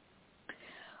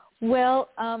 Well,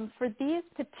 for these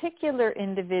particular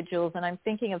individuals, and I'm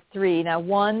thinking of three. Now,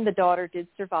 one, the daughter did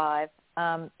survive.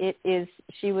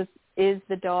 She is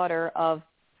the daughter of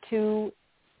two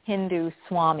Hindu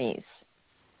swamis.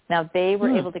 Now, they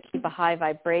were able to keep a high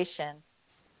vibration,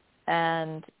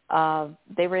 and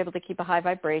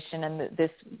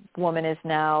this woman is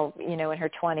now, in her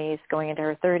 20s, going into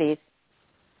her 30s.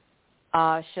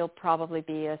 She'll probably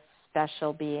be a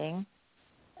special being.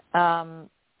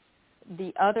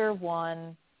 The other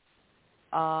one,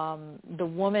 the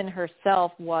woman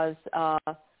herself was,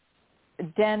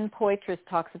 Den Poitras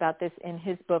talks about this in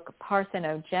his book,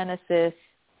 Parthenogenesis,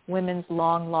 Women's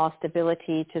Long-Lost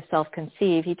Ability to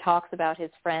Self-Conceive. He talks about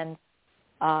his friend,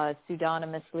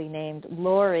 pseudonymously named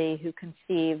Lori, who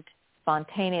conceived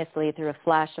spontaneously through a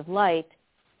flash of light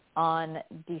on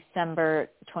December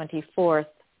 24th,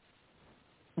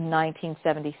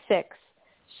 1976.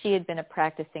 She had been a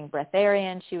practicing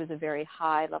breatharian. She was a very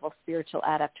high-level spiritual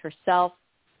adept herself.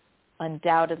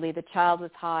 Undoubtedly, the child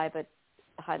was high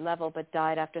level, but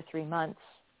died after 3 months.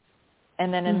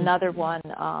 And then another one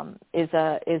is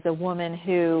a woman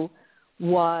who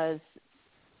was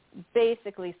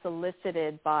basically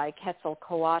solicited by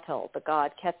Quetzalcoatl, the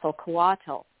god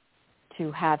Quetzalcoatl,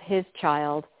 to have his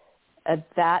child.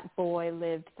 That boy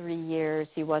lived 3 years.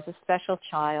 He was a special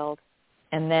child.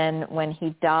 And then when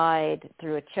he died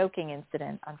through a choking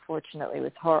incident, unfortunately, it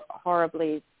was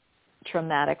horribly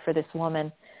traumatic for this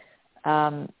woman.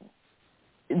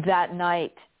 That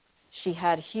night, she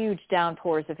had huge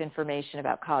downpours of information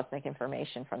about cosmic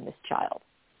information from this child.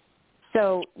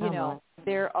 So,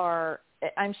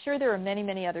 I'm sure there are many,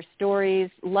 many other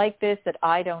stories like this that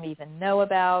I don't even know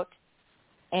about.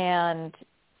 And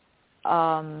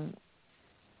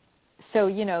so,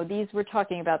 these we're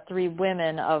talking about three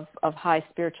women of high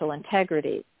spiritual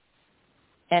integrity.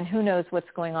 And who knows what's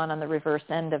going on the reverse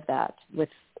end of that with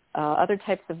other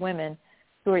types of women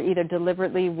who are either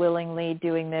deliberately, willingly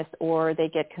doing this, or they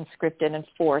get conscripted and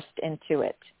forced into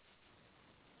it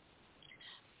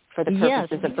for the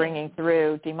purposes of bringing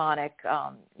through demonic,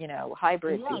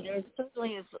 hybrids. Yeah, there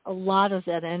certainly is a lot of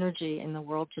that energy in the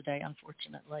world today,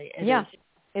 unfortunately. Isn't there?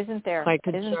 Isn't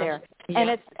there?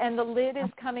 Yeah. And the lid is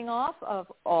coming off of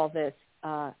all this,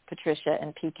 Patricia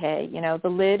and PK. The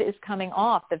lid is coming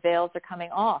off. The veils are coming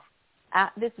off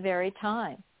at this very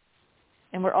time.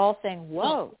 And we're all saying,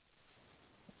 whoa.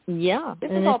 Yeah.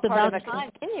 This is all part of a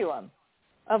continuum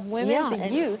of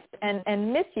women's use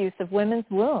and misuse of women's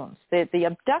wombs, the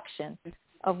abduction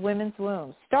of women's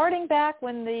wombs, starting back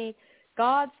when the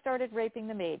gods started raping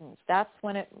the maidens. That's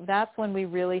when we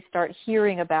really start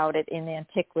hearing about it in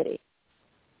Antiquity.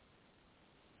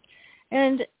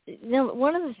 And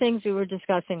one of the things we were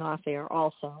discussing off air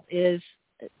also is,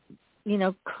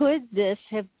 could this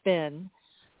have been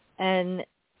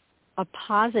a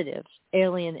positive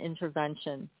alien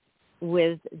intervention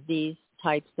with these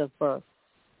types of births?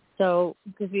 So,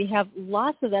 because we have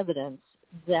lots of evidence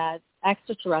that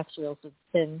extraterrestrials have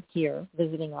been here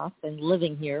visiting us and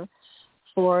living here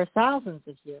for thousands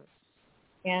of years.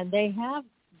 And they have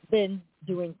been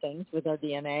doing things with our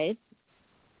DNA.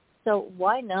 So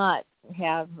why not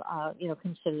have,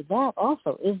 considered that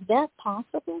also? Is that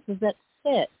possible? Does that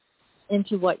fit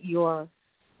into what you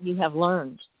have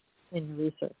learned in your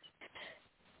research?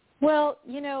 Well,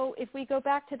 if we go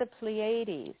back to the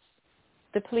Pleiades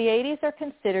are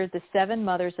considered the seven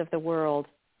mothers of the world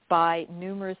by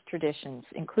numerous traditions,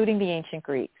 including the ancient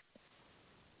Greeks.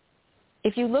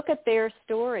 If you look at their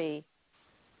story,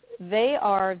 they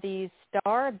are these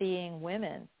star-being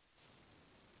women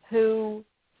who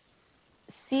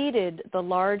seeded the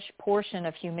large portion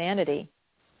of humanity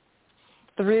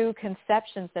through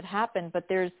conceptions that happened, but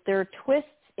there are twists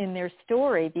in their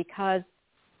story because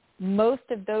most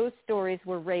of those stories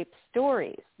were rape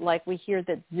stories. Like we hear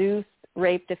that Zeus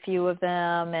raped a few of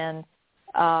them, and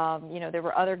there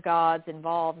were other gods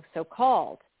involved,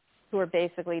 so-called, who are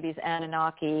basically these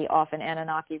often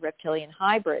Anunnaki reptilian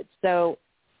hybrids. So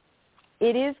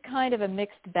it is kind of a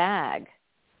mixed bag.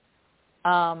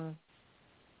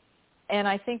 And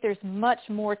I think there's much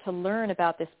more to learn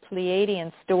about this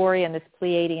Pleiadian story and this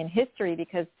Pleiadian history,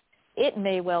 because it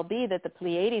may well be that the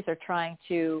Pleiades are trying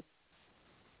to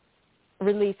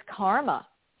release karma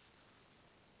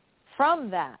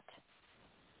from that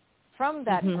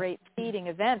great feeding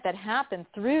event that happened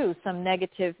through some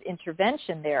negative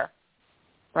intervention there,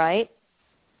 right?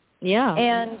 Yeah.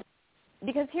 And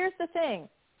because here's the thing,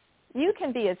 you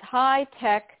can be as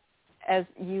high-tech as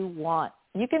you want.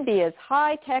 You can be as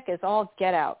high-tech as all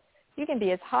get out. You can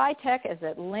be as high-tech as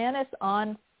Atlantis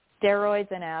on steroids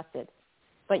and acid,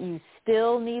 but you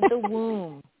still need the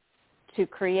womb to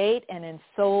create an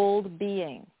ensouled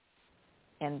being.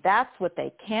 And that's what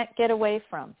they can't get away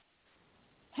from.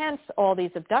 Hence all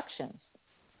these abductions,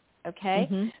 okay?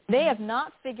 Mm-hmm. They have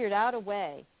not figured out a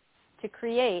way to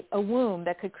create a womb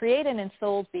that could create an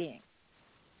ensouled being.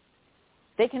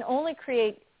 They can only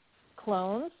create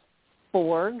clones,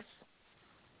 Borgs,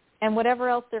 and whatever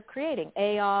else they're creating,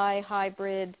 AI,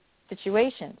 hybrid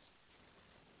situations.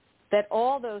 That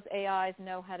all those AIs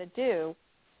know how to do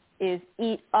is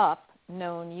eat up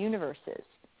known universes.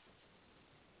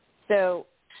 So,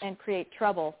 and create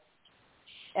trouble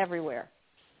everywhere.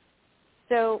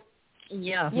 So,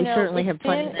 yeah, we certainly have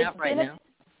plenty of that right now.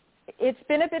 It's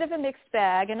been a bit of a mixed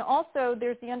bag, and also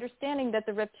there's the understanding that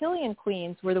the reptilian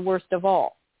queens were the worst of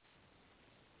all,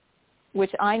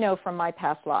 which I know from my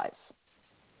past lives.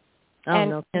 Oh, and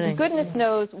no kidding. Goodness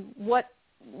knows what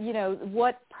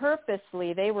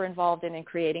purposely they were involved in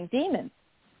creating demons.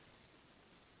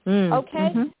 Okay?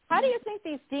 Mm-hmm. How do you think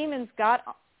these demons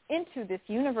got into this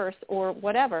universe or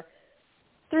whatever?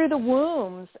 Through the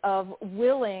wombs of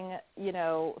willing,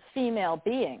 female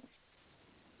beings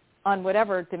on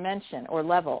whatever dimension or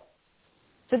level.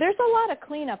 So there's a lot of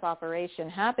cleanup operation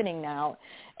happening now,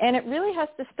 and it really has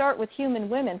to start with human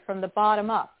women from the bottom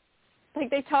up. Like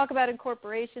they talk about in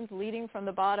corporations leading from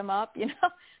the bottom up,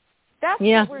 That's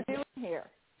what we're doing here.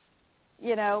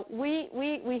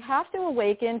 We have to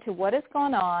awaken to what has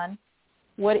gone on,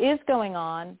 what is going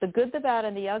on, the good, the bad,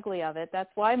 and the ugly of it. That's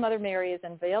why Mother Mary is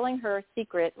unveiling her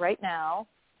secret right now.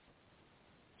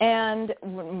 And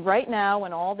right now,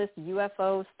 when all this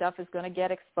UFO stuff is going to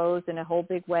get exposed in a whole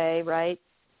big way, right?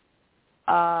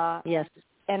 Yes.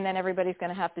 And then everybody's going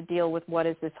to have to deal with what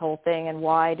is this whole thing and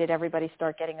why did everybody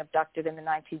start getting abducted in the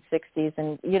 1960s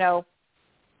and,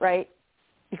 right?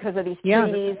 Because of these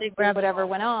treaties, whatever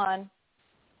went on.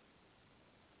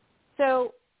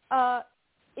 So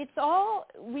it's all,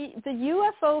 the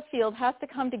UFO field has to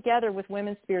come together with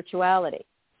women's spirituality.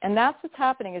 And that's what's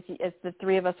happening as the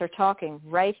three of us are talking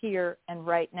right here and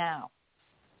right now.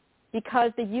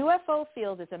 Because the UFO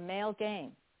field is a male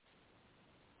game.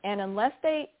 And unless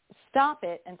they stop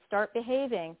it and start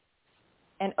behaving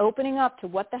and opening up to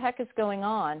what the heck is going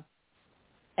on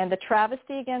and the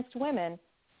travesty against women,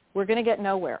 we're going to get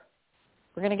nowhere.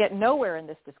 We're going to get nowhere in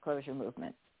this disclosure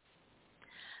movement.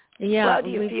 Yeah. Well, how do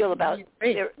you feel about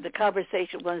the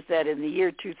conversation was that in the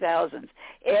year 2000,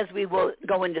 as we will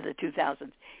go into the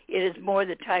 2000s, it is more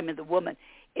the time of the woman.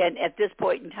 And at this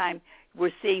point in time,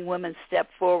 we're seeing women step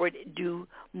forward, do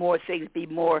more things, be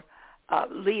more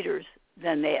leaders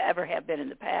than they ever have been in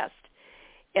the past.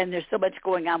 And there's so much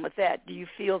going on with that. Do you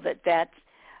feel that that's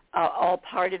all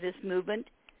part of this movement?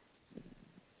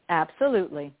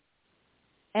 Absolutely.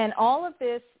 And all of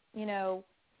this,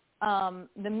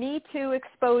 the Me Too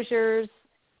exposures,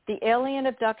 the alien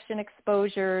abduction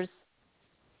exposures,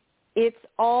 it's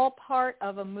all part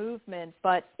of a movement,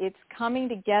 but it's coming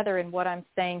together in what I'm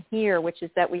saying here, which is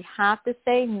that we have to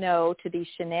say no to these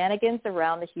shenanigans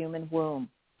around the human womb.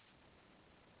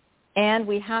 And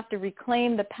we have to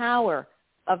reclaim the power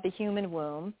of the human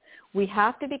womb. We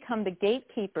have to become the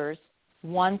gatekeepers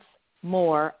once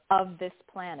more of this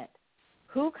planet.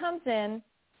 Who comes in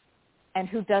and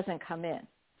who doesn't come in?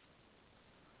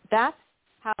 That's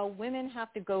how women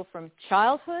have to go from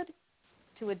childhood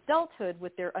to adulthood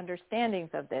with their understandings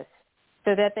of this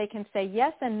so that they can say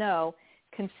yes and no,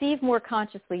 conceive more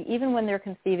consciously, even when they're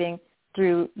conceiving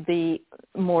through the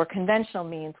more conventional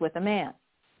means with a man.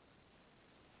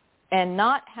 And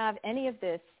not have any of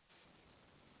this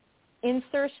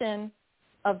insertion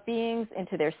of beings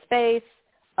into their space,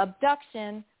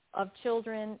 abduction of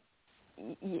children,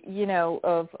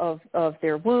 of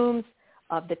their wombs,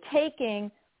 of the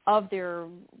taking of their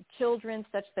children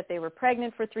such that they were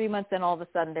pregnant for 3 months and all of a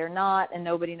sudden they're not and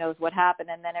nobody knows what happened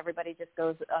and then everybody just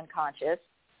goes unconscious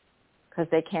because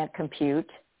they can't compute.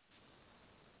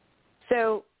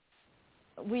 So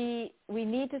we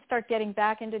need to start getting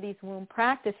back into these womb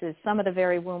practices, some of the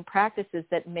very womb practices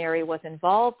that Mary was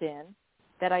involved in,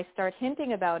 that I start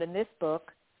hinting about in this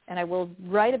book, and I will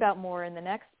write about more in the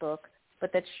next book,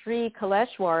 but that Sri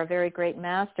Kaleshwar, a very great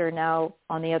master, now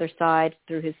on the other side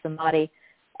through his samadhi,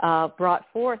 brought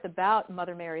forth about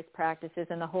Mother Mary's practices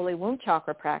and the Holy Womb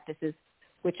Chakra practices,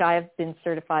 which I have been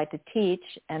certified to teach,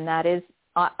 and that is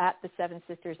at the Seven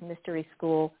Sisters Mystery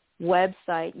School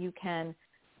website. You can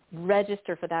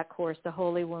register for that course, the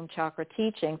Holy Womb Chakra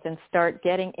Teachings, and start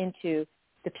getting into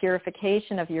the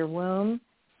purification of your womb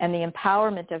and the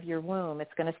empowerment of your womb.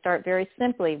 It's going to start very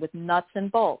simply with nuts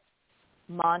and bolts,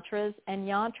 mantras and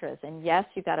yantras. And yes,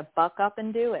 you've got to buck up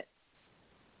and do it.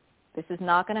 This is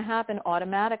not going to happen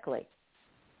automatically.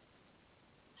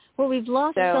 Well, we've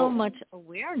lost so much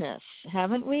awareness,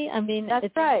 haven't we? I mean, that's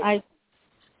right.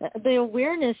 The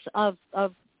awareness of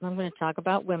I'm going to talk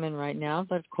about women right now,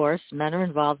 but of course men are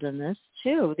involved in this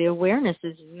too. The awareness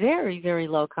is very, very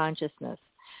low consciousness,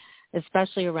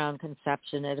 especially around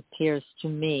conception, it appears to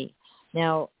me.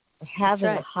 Now, having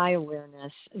a high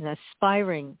awareness and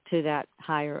aspiring to that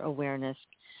higher awareness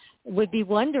would be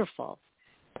wonderful.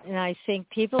 And I think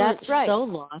people are so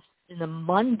lost in the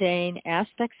mundane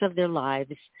aspects of their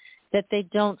lives that they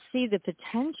don't see the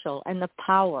potential and the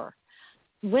power.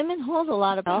 Women hold a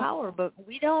lot of power, but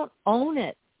we don't own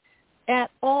it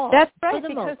at all. That's right,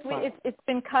 because it's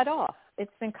been cut off.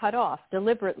 It's been cut off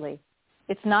deliberately.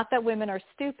 It's not that women are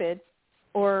stupid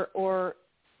or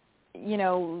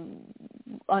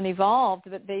unevolved,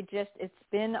 but it's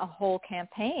been a whole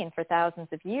campaign for thousands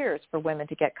of years for women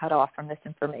to get cut off from this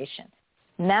information.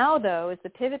 Now, though, is the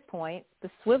pivot point, the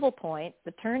swivel point,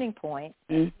 the turning point,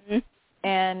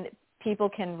 and people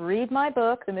can read my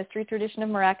book, The Mystery Tradition of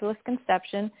Miraculous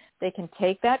Conception. They can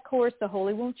take that course, the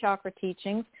Holy Womb Chakra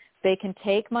Teachings. They can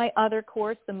take my other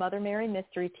course, the Mother Mary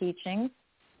Mystery Teachings.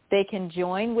 They can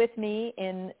join with me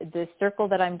in the circle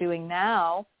that I'm doing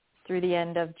now through the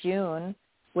end of June,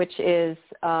 which is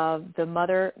the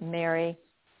Mother Mary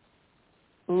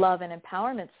Love and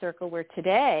Empowerment Circle, where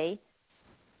today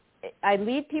I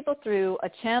lead people through a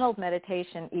channeled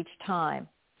meditation each time,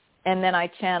 and then I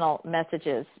channel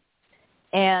messages.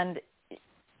 And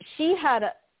she had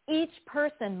each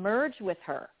person merge with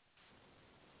her.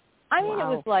 I mean, it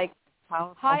was like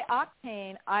high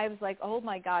octane. I was like, oh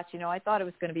my gosh, I thought it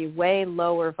was going to be way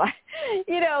lower.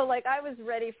 Like I was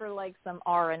ready for like some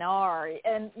R&R.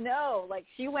 And no, like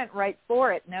she went right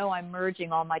for it. No, I'm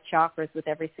merging all my chakras with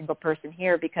every single person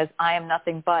here because I am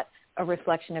nothing but a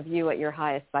reflection of you at your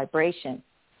highest vibration.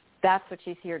 That's what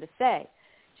she's here to say.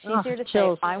 She's here to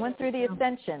say, I went through the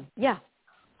ascension. Yeah,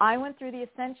 I went through the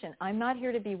ascension. I'm not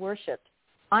here to be worshipped.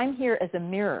 I'm here as a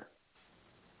mirror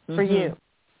for you.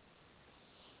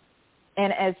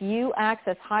 And as you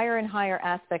access higher and higher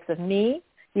aspects of me,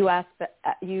 you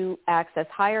access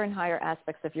higher and higher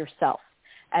aspects of yourself.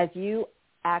 As you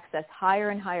access higher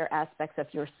and higher aspects of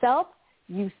yourself,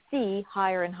 you see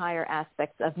higher and higher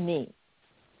aspects of me.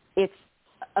 It's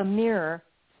a mirror,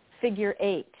 figure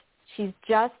 8. She's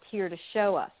just here to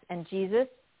show us. And Jesus,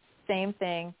 same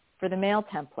thing for the male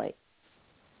template.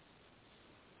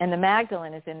 And the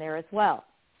Magdalene is in there as well.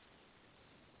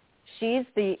 She's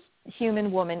the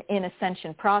human woman in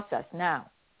ascension process now.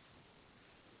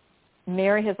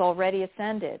 Mary has already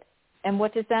ascended. And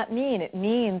what does that mean? It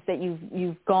means that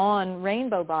you've gone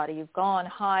rainbow body. You've gone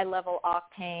high-level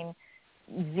octane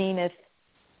zenith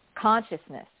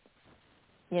consciousness.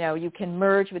 You can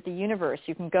merge with the universe.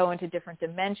 You can go into different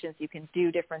dimensions. You can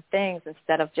do different things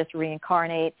instead of just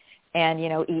reincarnate and,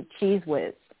 eat Cheez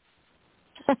Whiz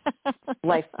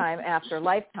lifetime after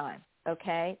lifetime,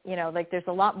 okay? There's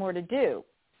a lot more to do.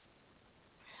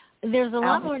 There's a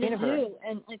lot more to do,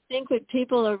 and I think what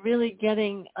people are really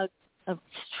getting a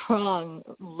strong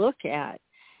look at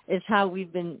is how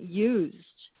we've been used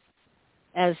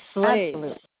as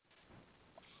slaves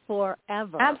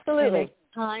forever. Absolutely. And it's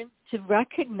time to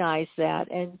recognize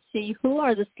that and see who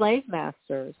are the slave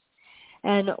masters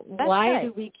and why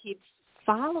do we keep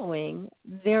following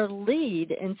their lead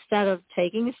instead of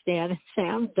taking a stand and say,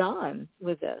 I'm done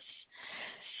with this.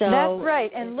 So that's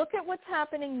right. And look at what's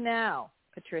happening now,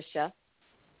 Patricia.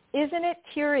 Isn't it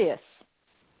curious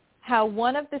how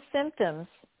one of the symptoms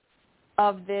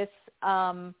of this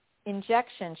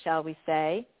injection, shall we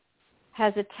say,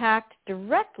 has attacked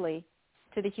directly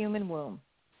to the human womb?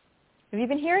 Have you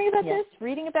been hearing about this,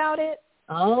 reading about it?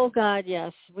 Oh, God,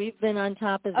 yes. We've been on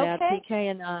top of that.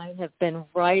 PK and I have been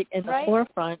right in the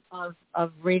forefront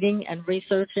of reading and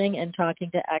researching and talking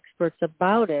to experts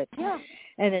about it. Yeah.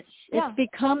 And it's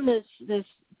become this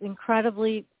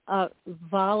incredibly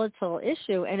volatile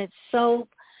issue. And it's so,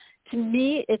 to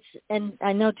me, and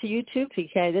I know to you too,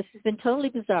 PK, this has been totally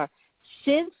bizarre.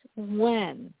 Since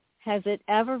when has it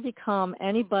ever become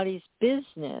anybody's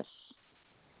business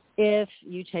if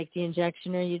you take the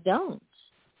injection or you don't?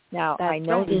 Now, That's I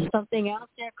know right. there's something out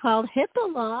there called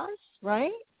HIPAA laws,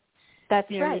 right? That's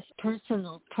There's right.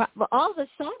 personal. But all of a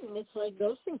sudden, it's like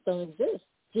those things don't exist.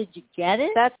 Did you get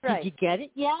it? That's right. Did you get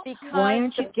it yet? Because why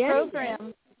aren't you getting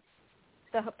it?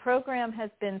 The program has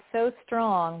been so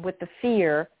strong with the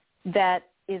fear that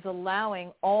is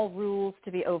allowing all rules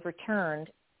to be overturned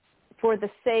for the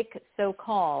sake,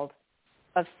 so-called,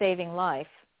 of saving life,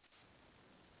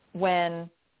 when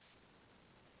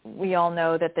we all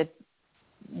know that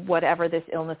whatever this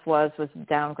illness was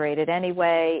downgraded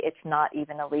anyway. It's not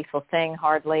even a lethal thing,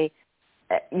 hardly.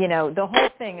 The whole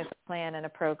thing is a plan and a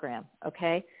program,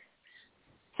 okay?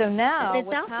 So now and it's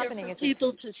what's out happening there is for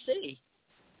people to see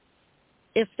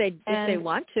if they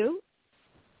want to.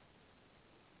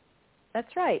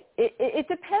 That's right. It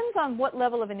depends on what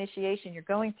level of initiation you're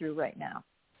going through right now.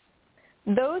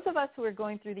 Those of us who are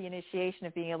going through the initiation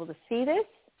of being able to see this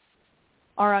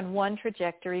are on one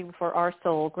trajectory for our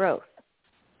soul growth.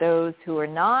 Those who are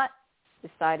not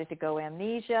decided to go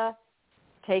amnesia,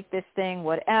 take this thing,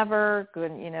 whatever,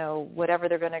 whatever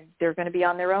they're going to be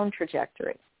on their own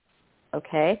trajectory.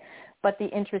 Okay? But the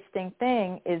interesting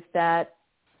thing is that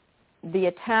the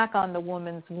attack on the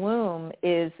woman's womb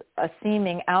is a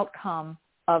seeming outcome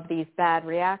of these bad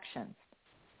reactions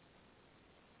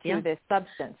to this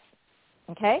substance.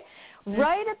 Okay?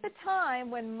 Right at the time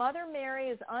when Mother Mary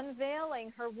is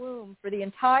unveiling her womb for the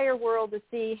entire world to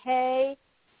see, hey,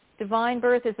 divine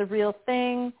birth is a real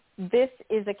thing. This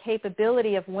is a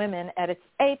capability of women at its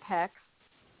apex.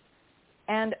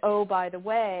 And, oh, by the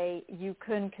way, you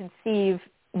can conceive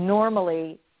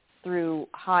normally through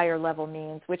higher level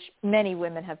means, which many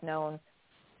women have known,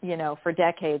 for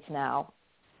decades now.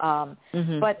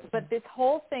 But this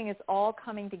whole thing is all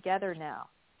coming together now.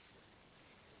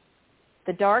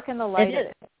 The dark and the light of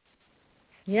it.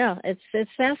 Yeah, it's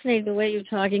fascinating the way you're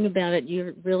talking about it.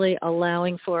 You're really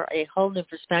allowing for a whole new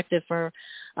perspective for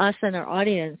us and our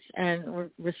audience, and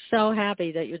we're so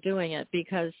happy that you're doing it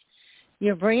because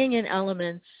you're bringing in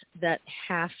elements that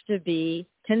have to be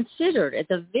considered, at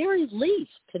the very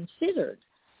least considered.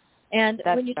 And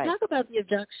when you talk about the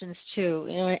abductions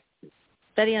too,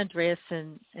 Betty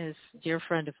Andreasen is a dear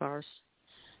friend of ours,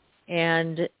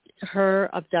 and her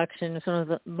abduction is one of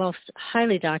the most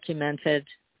highly documented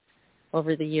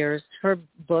over the years. Her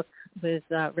book was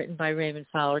written by Raymond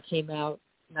Fowler, came out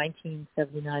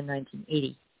 1979,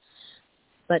 1980.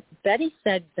 But Betty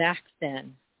said back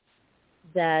then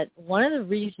that one of the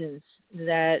reasons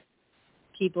that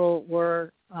people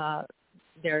were,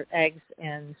 their eggs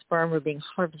and sperm were being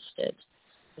harvested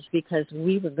was because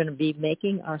we were going to be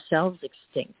making ourselves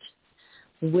extinct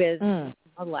with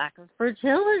a lack of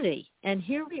fertility. And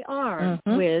here we are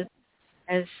with,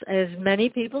 as many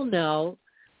people know,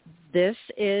 this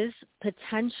is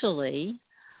potentially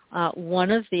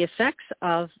one of the effects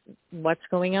of what's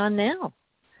going on now.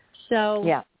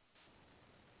 So,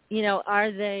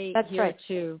 are they here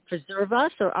to preserve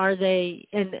us, or are they,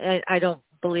 and I don't,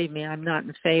 believe me, I'm not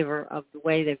in favor of the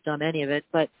way they've done any of it,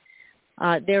 but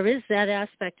there is that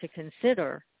aspect to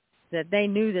consider, that they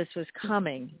knew this was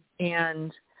coming,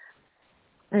 and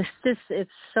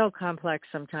it's so complex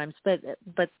sometimes, but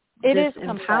it this is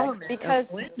empowerment because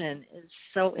of women is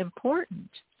so important.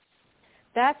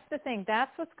 That's the thing.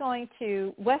 That's what's going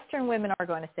to, Western women are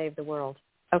going to save the world,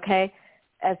 okay?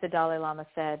 As the Dalai Lama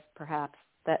said, perhaps.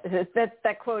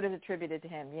 That quote is attributed to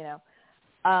him,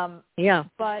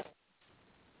 But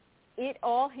it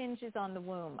all hinges on the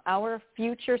womb. Our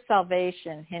future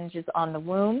salvation hinges on the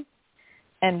womb,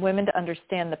 and women to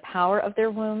understand the power of their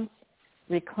wombs,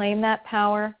 reclaim that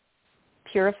power,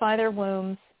 purify their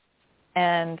wombs,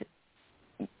 and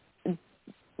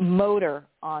motor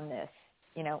on this,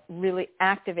 really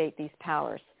activate these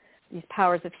powers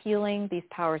of healing, these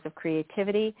powers of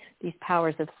creativity, these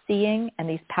powers of seeing, and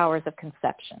these powers of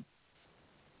conception.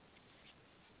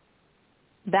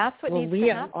 That's what needs to happen.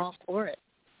 We are all for it.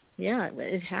 Yeah,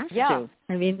 it has Yeah. to.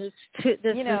 I mean, this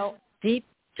deep,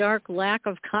 dark lack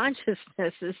of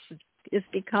consciousness is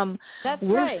become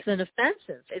worse than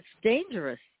offensive. It's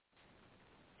dangerous.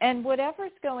 And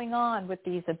whatever's going on with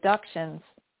these abductions,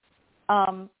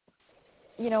 I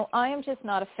am just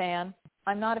not a fan.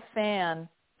 I'm not a fan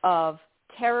of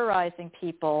terrorizing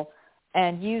people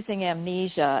and using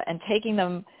amnesia and taking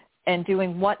them and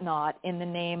doing whatnot in the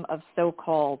name of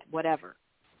so-called whatever.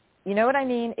 You know what I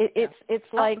mean?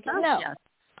 It's like, no.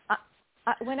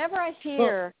 I, whenever I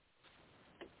hear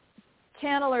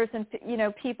channelers and,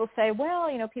 people say, well,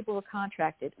 people were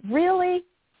contracted. Really?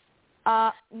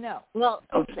 No. Well,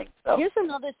 here's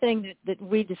another thing that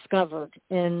we discovered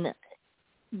in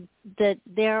that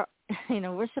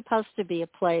we're supposed to be a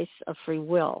place of free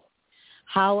will.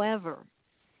 However,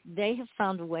 they have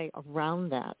found a way around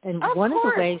that. And of one course,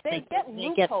 of the ways they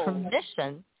get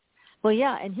permission, well,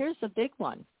 yeah, and here's the big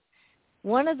one.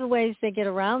 One of the ways they get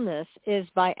around this is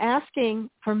by asking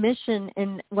permission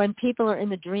when people are in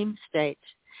the dream state.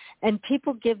 And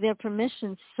people give their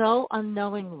permission so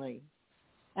unknowingly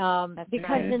because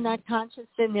they're not conscious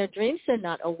in their dreams. They're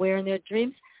not aware in their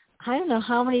dreams. I don't know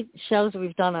how many shows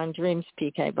we've done on dreams,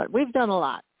 PK, but we've done a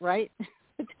lot, right?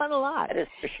 We've done a lot. That is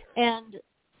for sure. And,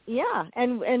 yeah,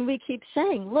 and we keep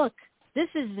saying, look, this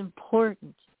is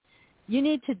important. You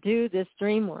need to do this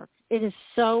dream work. It is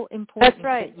so important. That's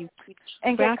right. That you keep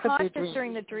and track get of your conscious dreams.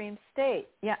 during the dream state.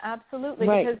 Yeah, absolutely.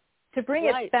 Right. Because to bring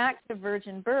it back to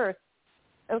virgin birth,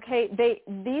 okay,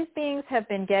 these beings have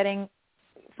been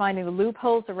finding the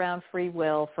loopholes around free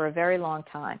will for a very long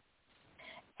time.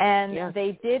 And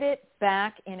they did it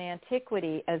back in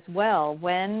Antiquity as well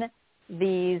when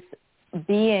these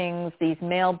beings, these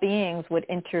male beings, would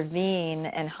intervene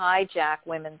and hijack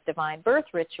women's divine birth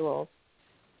rituals.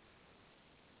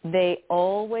 They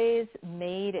always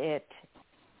made it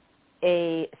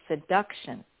a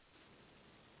seduction.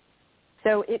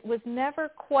 So it was never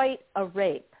quite a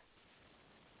rape.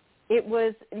 It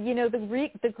was,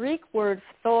 the Greek word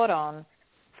thoron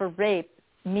for rape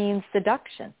means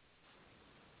seduction.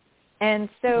 And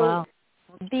so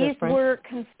these were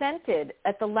consented.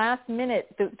 At the last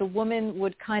minute, the woman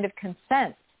would kind of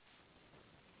consent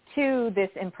to this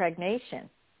impregnation.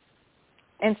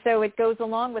 And so it goes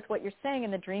along with what you're saying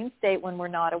in the dream state when we're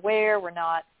not aware, we're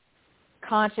not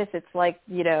conscious. It's like,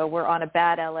 we're on a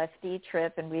bad LSD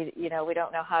trip and we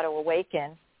don't know how to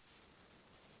awaken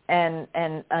and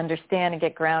understand and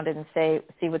get grounded and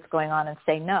see what's going on and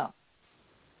say no.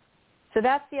 So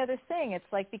that's the other thing. It's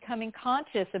like becoming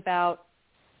conscious about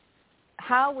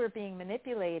how we're being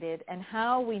manipulated and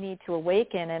how we need to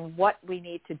awaken and what we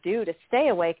need to do to stay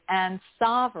awake and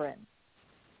sovereign.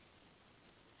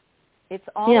 It's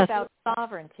all about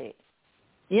sovereignty.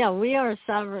 Yeah, we are a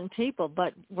sovereign people,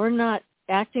 but we're not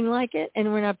acting like it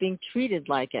and we're not being treated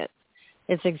like it.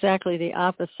 It's exactly the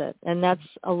opposite. And that's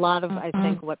a lot of, I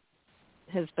think, what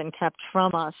has been kept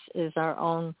from us is our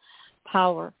own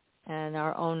power and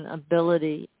our own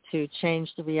ability to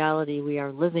change the reality we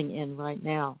are living in right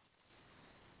now.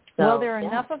 So, well, there are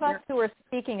enough of us who are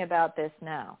speaking about this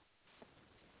now.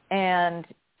 And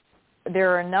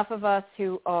there are enough of us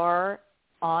who are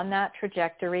on that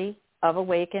trajectory of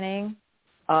awakening,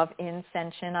 of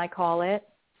ascension, I call it,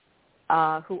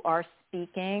 who are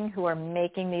speaking, who are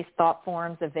making these thought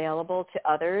forms available to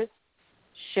others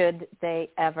should they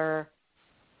ever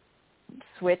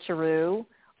switcheroo,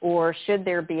 or should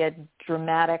there be a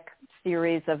dramatic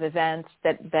series of events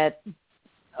that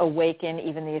awaken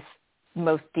even these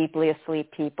most deeply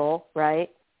asleep people, right?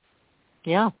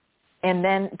 Yeah. And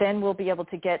then we'll be able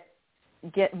to get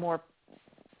more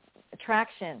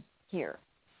traction here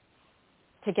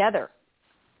together.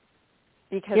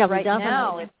 Because right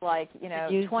now it's like,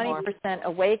 20%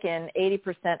 awaken, 80%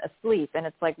 asleep. And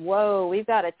it's like, whoa, we've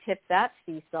got to tip that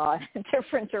seesaw in a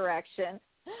different direction.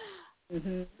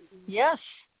 Mm-hmm.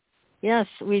 Yes,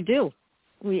 we do.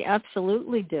 We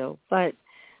absolutely do. But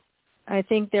I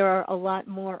think there are a lot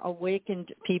more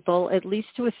awakened people, at least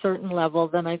to a certain level,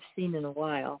 than I've seen in a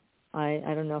while. I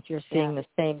don't know if you're seeing the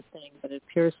same thing, but it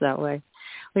appears that way,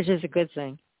 which is a good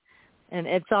thing. And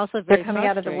it's also very They're coming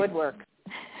out of the woodwork.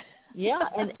 Yeah,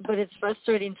 but it's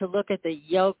frustrating to look at the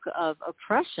yoke of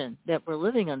oppression that we're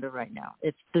living under right now.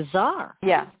 It's bizarre.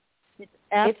 Yeah. It's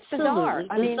absolutely bizarre.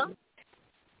 I mean,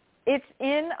 it's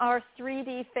in our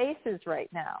 3D faces right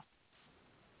now.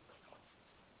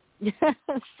 Yes,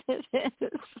 it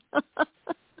is.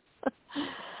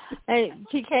 Hey,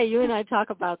 PK, you and I talk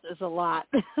about this a lot.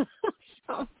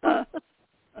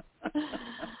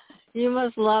 You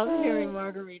must love hearing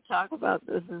Marguerite talk about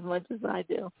this as much as I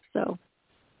do. So,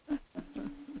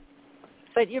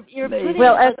 but you're putting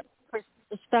a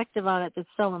perspective on it that's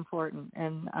so important,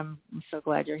 and I'm so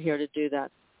glad you're here to do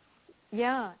that.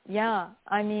 Yeah.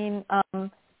 I mean,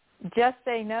 just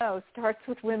say no starts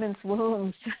with women's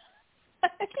wombs.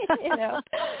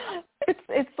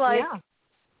 It's like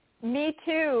Me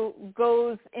Too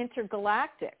goes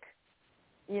intergalactic.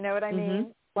 You know what I mean? Mm-hmm.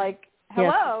 Like,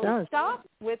 hello, stop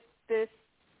with this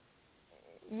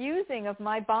using of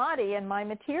my body and my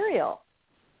material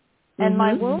and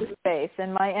my womb space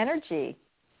and my energy.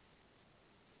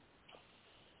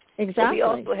 Exactly. But we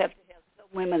also have to have some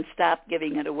women stop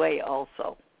giving it away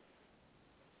also.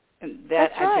 And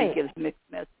that, I think, gives mixed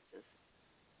messages.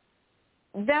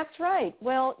 That's right.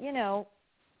 Well,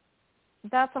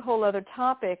 that's a whole other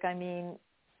topic. I mean,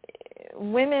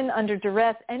 women under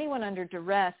duress, anyone under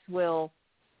duress will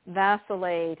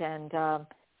vacillate and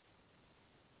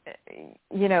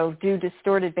do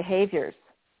distorted behaviors.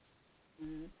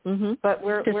 Mm-hmm. But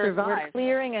we're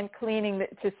clearing and cleaning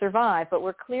to survive, but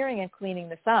we're clearing and cleaning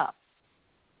this up.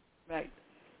 Right.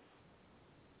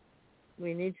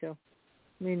 We need to.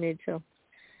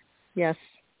 Yes.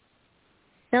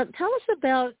 Now, tell us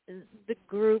about the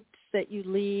groups that you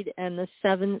lead and the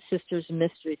Seven Sisters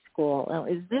Mystery School. Now,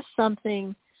 is this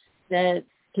something that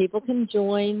people can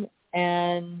join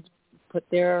and put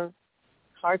their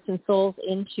hearts and souls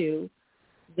into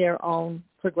their own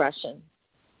progression,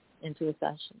 into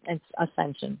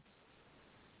ascension?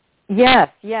 Yes.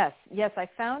 I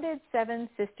founded Seven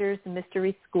Sisters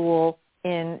Mystery School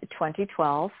in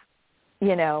 2012.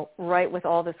 Right with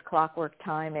all this clockwork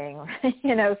timing.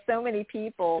 So many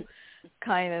people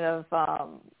kind of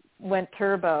went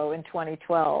turbo in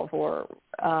 2012,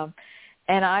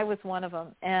 and I was one of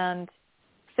them. And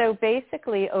so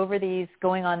basically, over these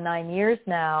going on 9 years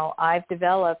now, I've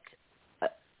developed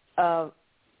a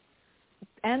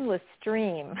endless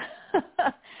stream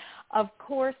of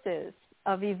courses,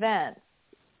 of events,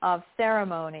 of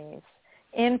ceremonies,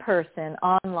 in person,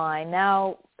 online,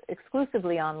 now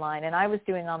exclusively online. And I was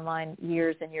doing online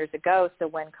years and years ago. So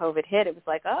when COVID hit, it was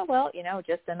like, oh, well,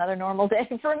 just another normal day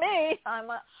for me. I'm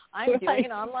doing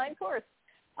an online course.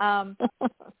 And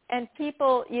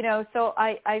people, so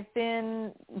I've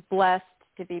been blessed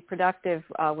to be productive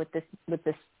with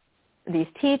these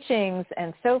teachings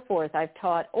and so forth. I've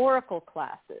taught oracle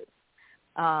classes.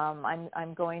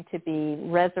 I'm going to be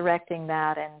resurrecting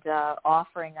that and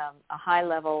offering a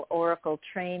high-level oracle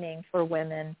training for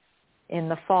women in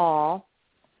the fall.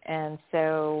 And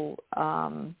so,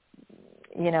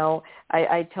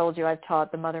 I told you I've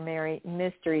taught the Mother Mary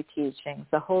mystery teachings,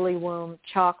 the Holy Womb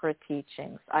chakra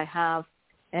teachings. I have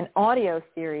an audio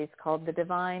series called the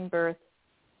Divine Birth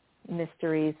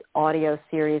Mysteries audio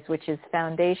series, which is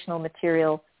foundational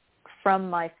material from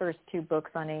my first two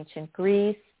books on ancient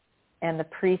Greece and the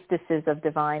priestesses of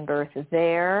divine birth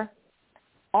there.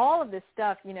 All of this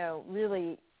stuff,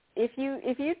 really, if you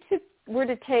were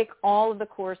to take all of the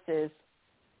courses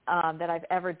that I've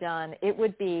ever done, it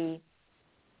would be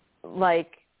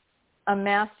like a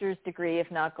master's degree, if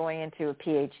not going into a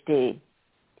Ph.D.,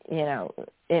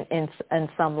 in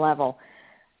some level.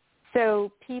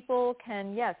 So people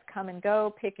can, yes, come and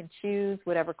go, pick and choose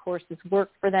whatever courses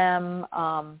work for them.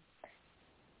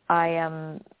 I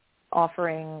am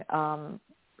offering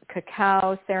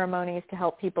cacao ceremonies to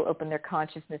help people open their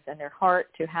consciousness and their heart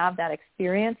to have that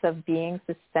experience of being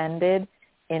suspended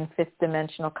in fifth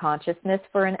dimensional consciousness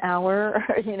for an hour,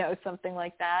 or, something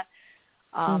like that.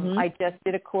 I just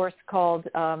did a course called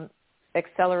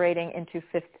Accelerating into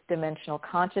Fifth Dimensional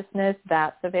Consciousness.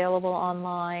 That's available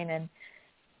online, and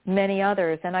many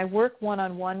others. And I work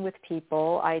one-on-one with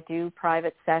people. I do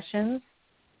private sessions.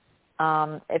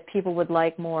 If people would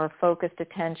like more focused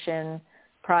attention,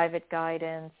 private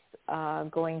guidance,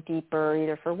 going deeper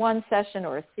either for one session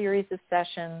or a series of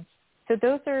sessions. So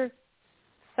those are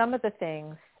some of the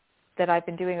things that I've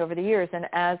been doing over the years. And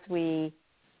as we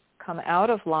come out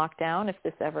of lockdown, if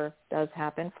this ever does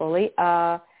happen fully,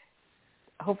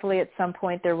 hopefully at some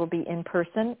point there will be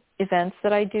in-person events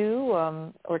that I do,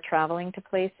 or traveling to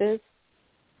places.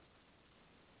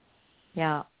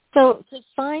 Yeah. So to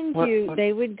find you,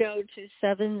 they would go to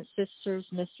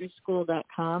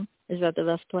sevensistersmysteryschool.com. Is that the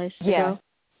best place to go?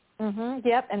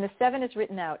 Yep, and the 7 is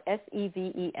written out,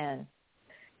 S-E-V-E-N.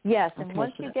 Yes, and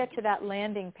once you get to that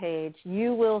landing page,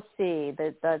 you will see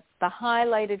that the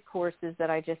highlighted courses that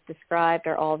I just described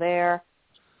are all there,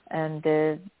 and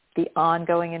the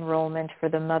ongoing enrollment for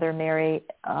the Mother Mary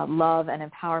Love and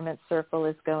Empowerment Circle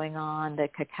is going on. The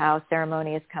cacao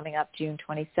ceremony is coming up June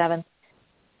 27th.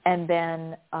 And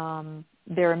then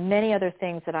there are many other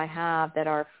things that I have that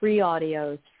are free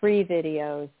audios, free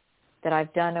videos that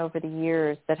I've done over the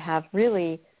years that have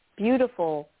really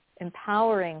beautiful,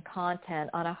 empowering content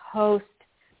on a host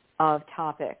of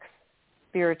topics,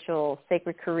 spiritual,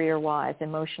 sacred career-wise,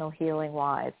 emotional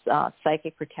healing-wise,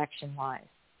 psychic protection-wise.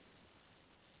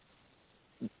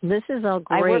 This is all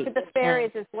great. I work with the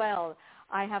fairies as well.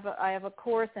 I have a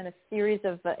course and a series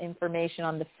of information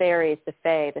on the fairies, the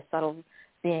fae, the subtle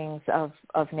beings of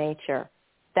nature.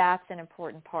 That's an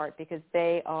important part because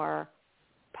they are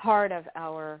part of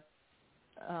our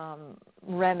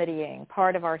remedying,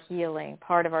 part of our healing,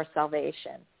 part of our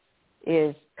salvation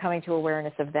is coming to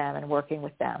awareness of them and working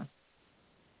with them.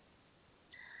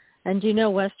 And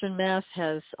Western Mass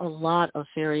has a lot of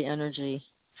fairy energy,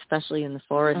 especially in the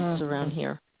forests around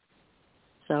here.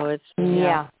 So it's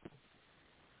I'm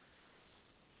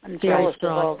jealous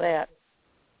of all that.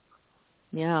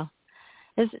 Yeah.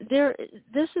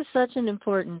 This is such an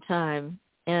important time,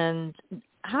 and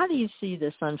how do you see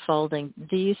this unfolding?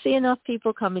 Do you see enough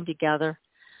people coming together?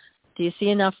 Do you see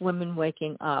enough women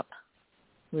waking up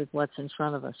with what's in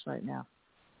front of us right now?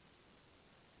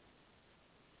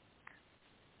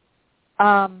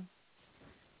 I'm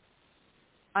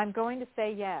going to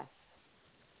say yes,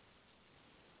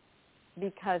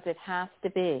 because it has to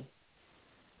be,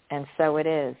 and so it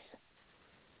is.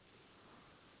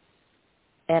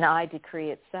 And I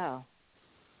decree it so.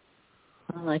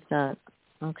 I like that.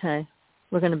 Okay.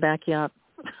 We're going to back you up.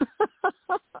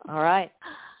 All right.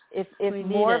 If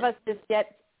more of us just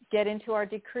get into our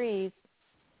decrees,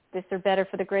 this are better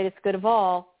for the greatest good of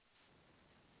all,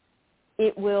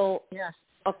 it will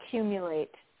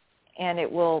accumulate and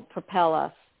it will propel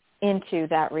us into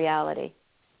that reality.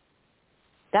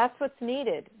 That's what's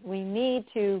needed. We need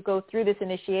to go through this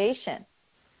initiation.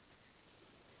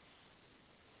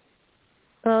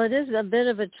 Well, it is a bit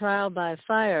of a trial by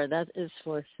fire, that is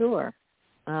for sure.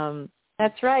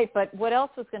 That's right, but what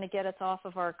else was going to get us off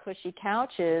of our cushy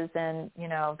couches and,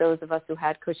 those of us who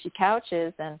had cushy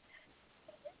couches and,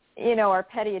 our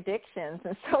petty addictions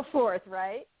and so forth,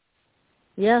 right?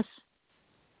 Yes.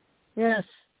 Yes.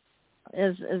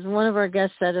 As one of our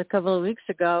guests said a couple of weeks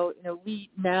ago,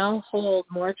 we now hold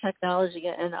more technology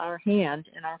in our hand,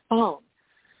 in our phone,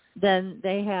 than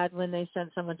they had when they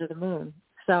sent someone to the moon.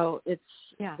 So it's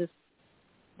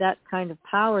that kind of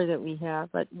power that we have,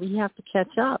 but we have to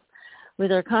catch up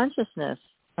with our consciousness.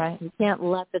 Right. We can't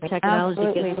let the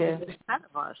technology get ahead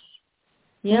of us.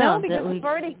 Yeah, no, because we've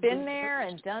already been there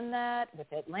and done that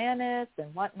with Atlantis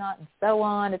and whatnot and so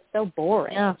on. It's so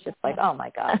boring. Yeah. It's just like, oh my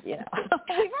God, We've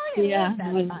already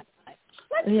lived that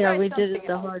time. We did it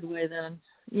the hard way then.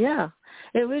 Yeah.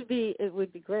 It would be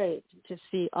great to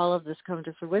see all of this come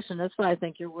to fruition. That's why I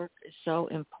think your work is so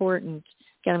important.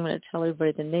 Again, I'm going to tell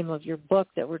everybody the name of your book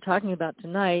that we're talking about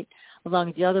tonight, along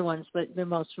with the other ones, but the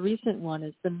most recent one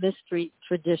is The Mystery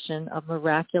Tradition of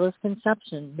Miraculous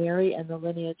Conception, Mary and the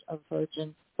Lineage of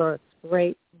Virgin Birth.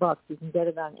 Great book. You can get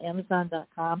it on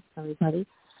Amazon.com, everybody.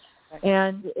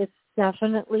 And it's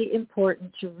definitely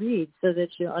important to read so that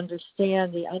you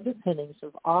understand the underpinnings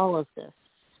of all of this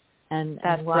and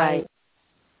why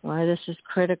this is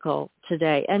critical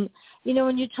today. And,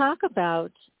 when you talk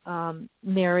about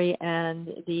Mary and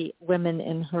the women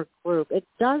in her group, it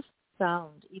does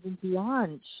sound even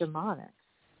beyond shamanic.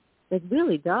 It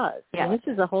really does. Yeah. And this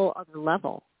is a whole other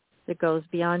level that goes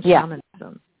beyond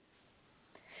shamanism.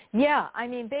 Yeah,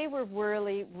 they were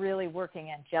really, really working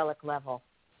angelic level.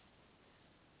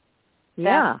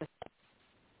 Yeah.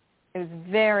 It was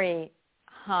very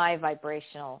high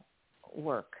vibrational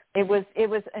work. It was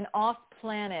an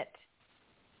off-planet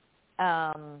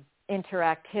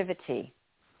interactivity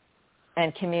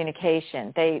and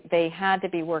communication. They had to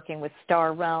be working with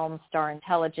star realms, star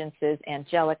intelligences,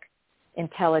 angelic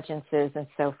intelligences, and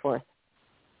so forth.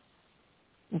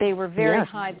 They were very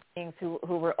high beings who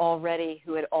had already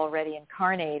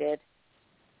incarnated,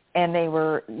 and they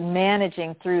were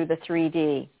managing through the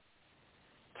 3D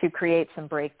to create some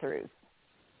breakthroughs,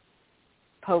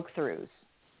 poke-throughs.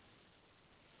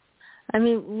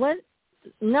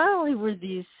 Not only were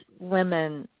these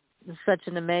women such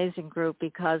an amazing group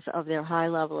because of their high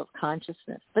level of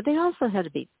consciousness, but they also had to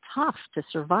be tough to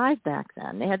survive back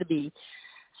then. They had to be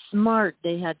smart.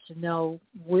 They had to know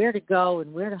where to go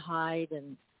and where to hide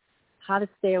and how to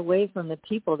stay away from the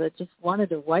people that just wanted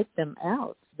to wipe them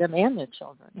out, them and their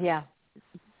children. Yeah.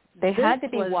 They had to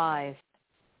be wise.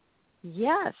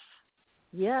 Yes.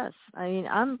 Yes.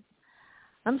 I'm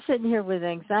sitting here with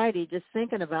anxiety just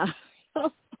thinking about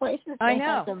places they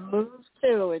have to move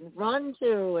to and run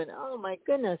to, and oh my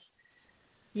goodness.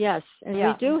 Yes. And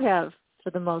we do have,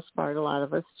 for the most part, a lot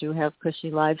of us do have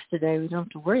cushy lives today. We don't have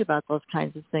to worry about those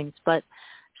kinds of things. But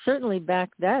certainly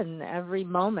back then, every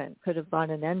moment could have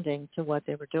brought an ending to what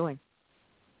they were doing.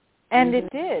 And it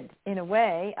did, in a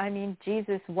way.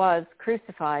 Jesus was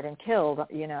crucified and killed,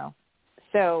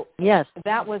 So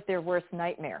that was their worst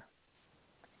nightmare.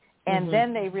 And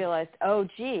then they realized, oh,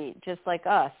 gee, just like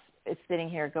us, is sitting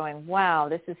here going, wow,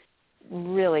 this is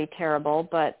really terrible,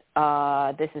 but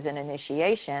this is an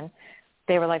initiation.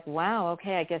 They were like, wow,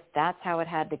 okay, I guess that's how it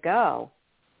had to go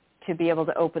to be able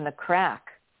to open the crack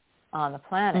on the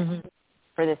planet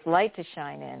for this light to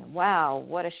shine in. Wow,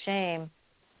 what a shame.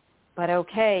 But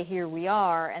okay, here we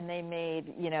are. And they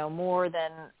made, more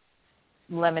than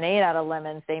lemonade out of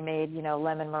lemons. They made,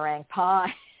 lemon meringue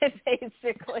pie,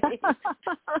 basically.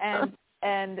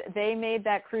 And they made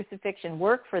that crucifixion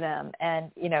work for them.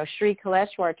 And, Sri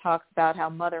Kaleshwar talks about how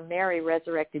Mother Mary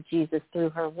resurrected Jesus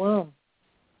through her womb.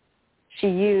 She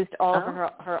used all of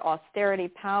her austerity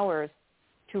powers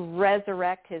to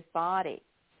resurrect his body.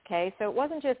 okay? So it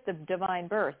wasn't just the divine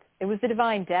birth. It was the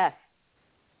divine death.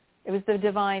 It was the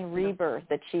divine rebirth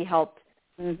that she helped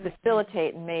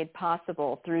facilitate and made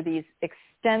possible through these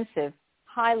extensive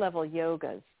high-level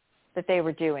yogas that they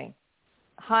were doing,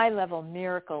 high-level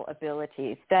miracle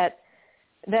abilities that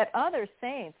other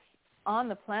saints on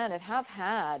the planet have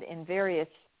had in various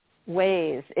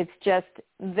ways. It's just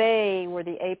they were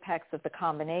the apex of the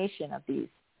combination of these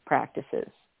practices.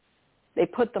 They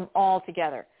put them all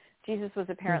together. Jesus was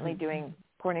apparently doing,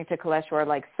 according to Kaleshwar,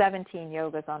 like 17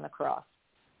 yogas on the cross.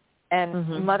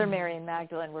 And Mother Mary and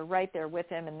Magdalene were right there with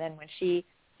him. And then when she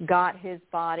got his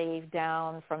body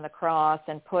down from the cross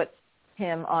and put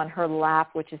him on her lap,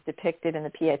 which is depicted in the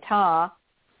Pietà,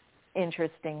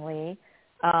 interestingly,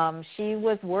 she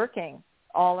was working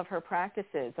all of her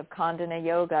practices of Khandana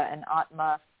Yoga and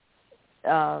Atma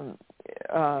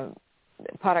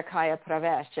Parakaya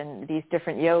Pravesh and these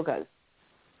different yogas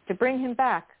to bring him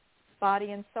back,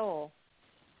 body and soul.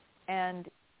 And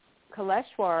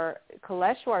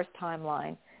Kaleshwar's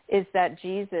timeline is that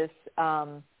Jesus's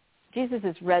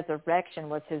resurrection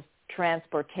was his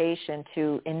transportation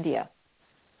to India,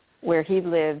 where he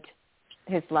lived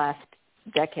his last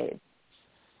decade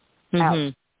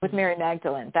out with Mary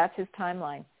Magdalene. That's his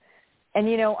timeline. And,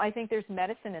 I think there's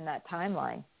medicine in that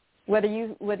timeline. Whether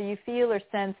you feel or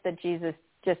sense that Jesus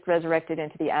just resurrected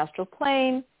into the astral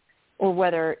plane, or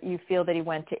whether you feel that he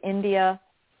went to India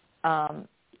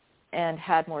and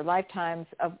had more lifetimes,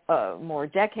 of more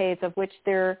decades, of which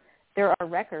there are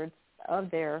records of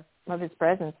his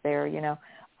presence there,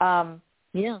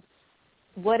 Yeah.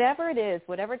 Whatever it is,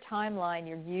 whatever timeline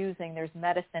you're using, there's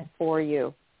medicine for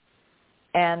you.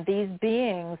 And these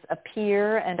beings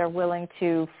appear and are willing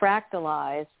to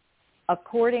fractalize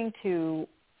according to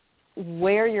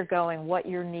where you're going, what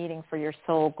you're needing for your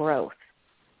soul growth.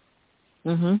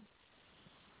 And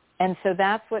so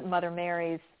that's what Mother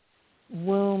Mary's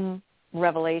womb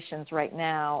revelations right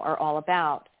now are all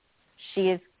about. She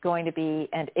is going to be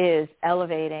and is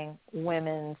elevating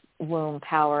women's womb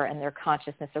power and their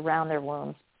consciousness around their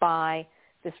wombs by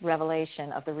this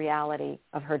revelation of the reality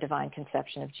of her divine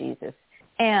conception of Jesus.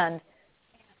 And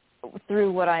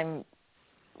through what I'm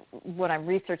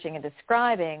researching and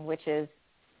describing, which is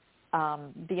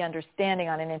the understanding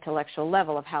on an intellectual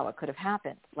level of how it could have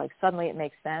happened. Like suddenly it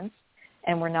makes sense,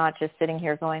 and we're not just sitting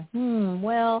here going,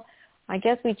 well, I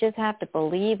guess we just have to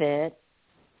believe it.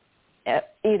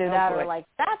 Either that or like,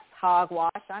 that's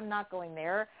hogwash, I'm not going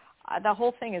there. The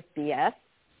whole thing is BS.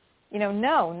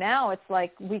 No, now it's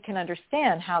like we can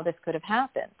understand how this could have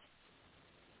happened.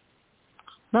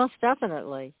 Most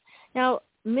definitely. Now,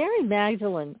 Mary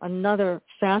Magdalene, another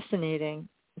fascinating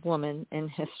woman in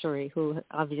history who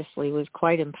obviously was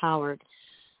quite empowered.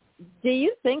 Do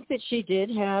you think that she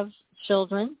did have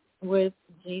children with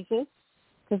Jesus?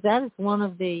 Because that is one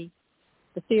of the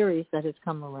theories that has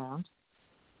come around.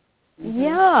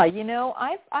 Yeah,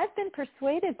 I've been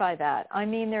persuaded by that. I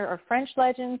mean, there are French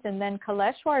legends, and then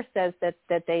Kaleshwar says that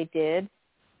they did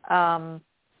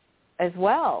as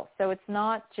well. So it's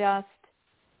not just,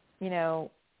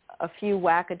 a few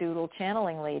wackadoodle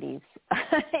channeling ladies,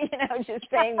 just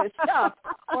saying this stuff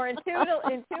or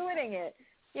intuiting it.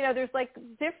 There's like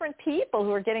different people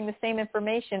who are getting the same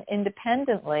information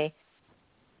independently.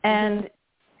 And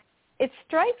it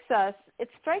strikes a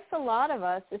lot of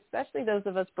us, especially those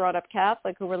of us brought up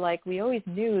Catholic, who were like, we always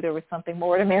knew there was something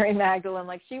more to Mary Magdalene.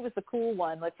 Like, she was the cool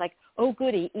one. It's like, oh,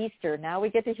 goody, Easter. Now we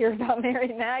get to hear about Mary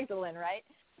Magdalene, right?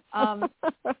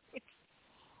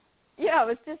 Yeah, it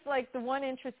was just like the one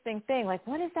interesting thing. Like,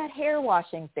 what is that hair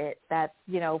washing bit? That,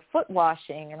 foot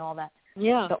washing and all that.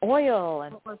 Yeah. The oil.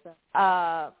 And what was that?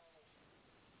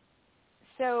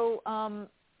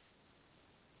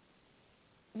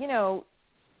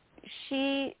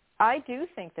 I do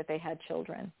think that they had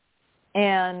children.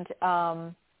 And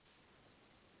now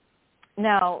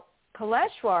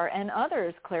Kaleshwar and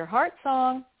others, Claire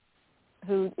Hartsong,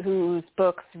 whose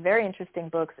books, very interesting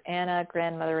books, Anna,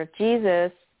 Grandmother of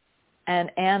Jesus,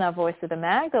 and Anna, Voice of the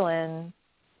Magdalene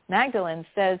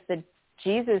says that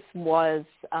Jesus was,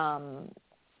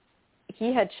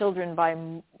 he had children by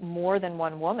more than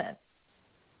one woman.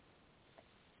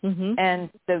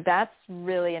 And so that's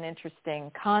really an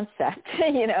interesting concept,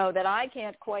 that I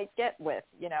can't quite get with.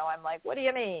 I'm like, what do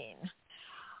you mean?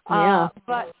 Yeah.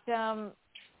 But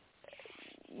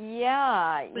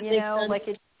like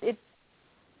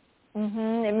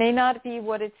it may not be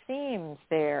what it seems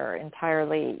there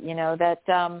entirely. That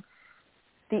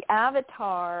the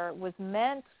avatar was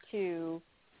meant to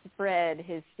spread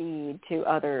his seed to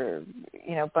other,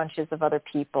 bunches of other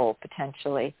people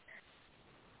potentially.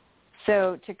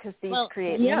 So, because these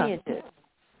create lineages.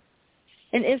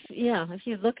 And if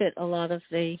you look at a lot of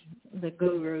the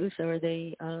gurus or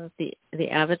the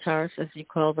avatars, as you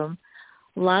call them,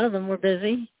 a lot of them were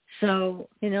busy. So,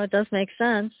 it does make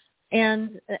sense.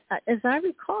 And as I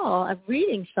recall, I'm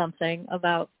reading something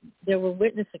about there were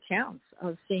witness accounts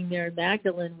of seeing Mary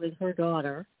Magdalene with her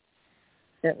daughter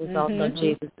that was also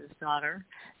Jesus' daughter.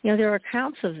 There are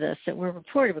accounts of this that were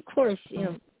reported. Of course,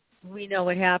 we know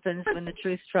what happens when the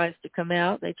truth tries to come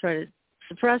out. They try to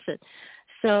suppress it.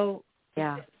 So,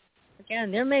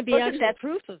 again, there may be actual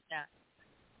proof of that.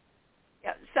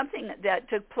 Yeah, something that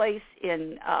took place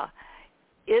in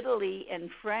Italy and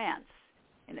France,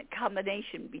 and a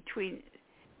combination between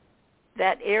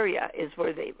that area is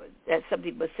where that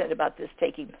something was said about this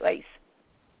taking place.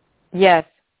 Yes,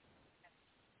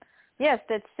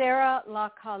 that Sarah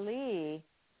Lacaille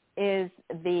is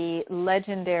the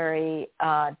legendary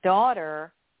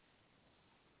daughter,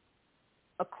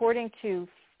 according to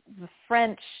the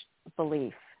French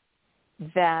belief,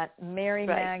 that Mary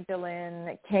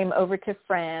Magdalene came over to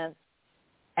France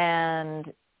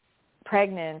and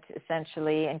pregnant,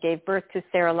 essentially, and gave birth to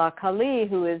Sarah Lacaille,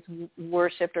 who is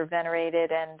worshipped or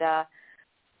venerated and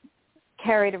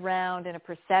carried around in a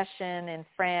procession in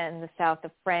France, in the south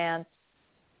of France.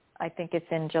 I think it's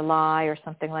in July or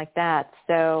something like that.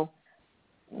 So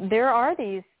there are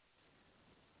these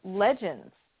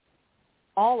legends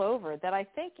all over that I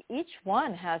think each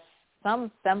one has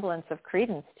some semblance of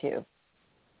credence to.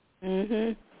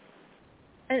 Mm-hmm.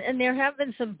 And there have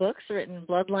been some books written,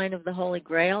 Bloodline of the Holy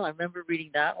Grail. I remember reading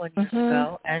that one years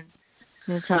ago, and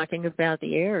talking about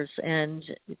the heirs. And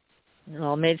it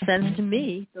all made sense to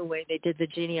me, the way they did the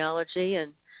genealogy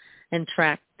and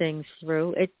tracked things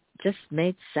through. It just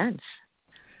made sense.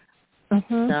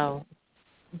 So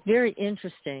very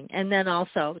interesting. And then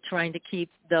also trying to keep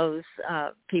those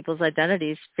people's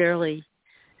identities fairly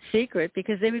secret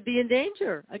because they would be in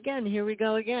danger. Again, here we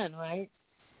go again, right?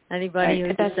 Anybody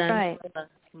who descends from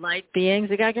light beings,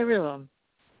 they got to get rid of them.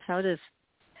 That's how it is.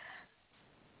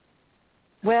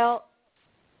 Well,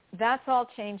 that's all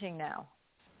changing now.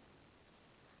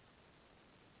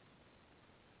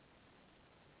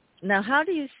 Now, how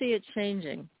do you see it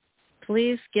changing?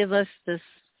 Please give us this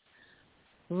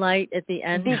light at the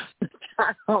end of the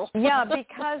tunnel. Yeah,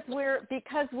 because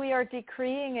we are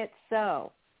decreeing it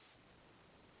so.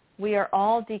 We are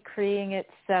all decreeing it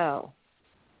so.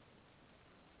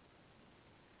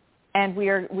 And we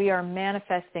are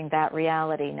manifesting that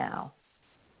reality now.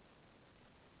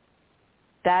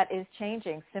 That is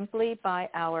changing simply by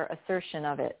our assertion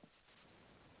of it.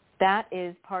 That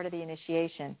is part of the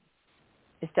initiation,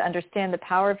 is to understand the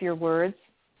power of your words,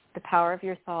 the power of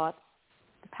your thoughts,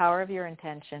 the power of your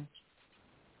intention,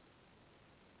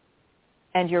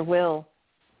 and your will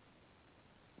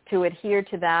to adhere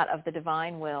to that of the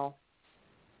divine will,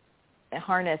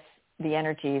 harness the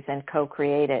energies and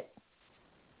co-create it.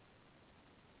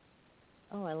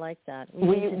 Oh, I like that. We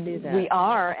need to do that. We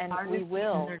are, and we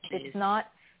will. It's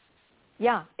not,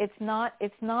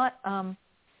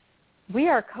 we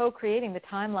are co-creating the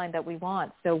timeline that we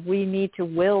want, so we need to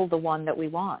will the one that we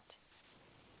want.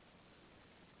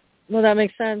 Well, that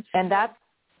makes sense. And that's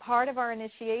part of our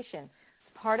initiation,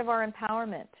 part of our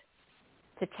empowerment,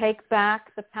 to take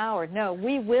back the power. No,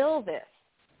 we will this.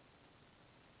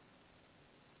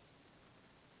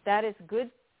 That is good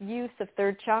use of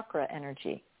third chakra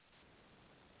energy.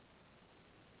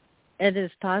 It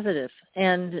is positive.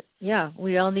 And,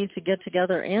 we all need to get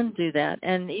together and do that,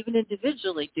 and even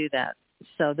individually do that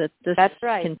so that this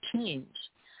can change.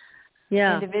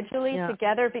 Yeah. Individually,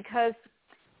 together, because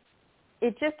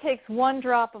it just takes one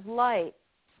drop of light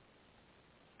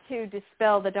to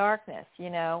dispel the darkness,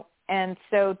 And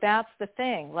so that's the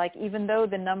thing. Like, even though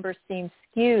the numbers seem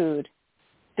skewed,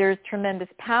 there's tremendous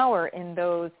power in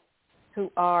those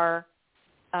who are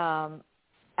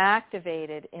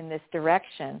activated in this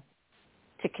direction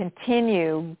to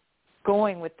continue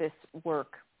going with this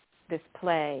work, this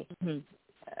play,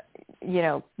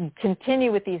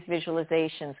 continue with these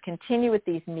visualizations, continue with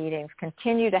these meetings,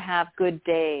 continue to have good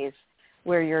days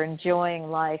where you're enjoying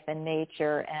life and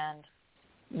nature and,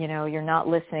 you're not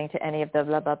listening to any of the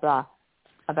blah, blah, blah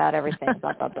about everything,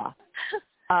 blah, blah, blah.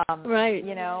 Right.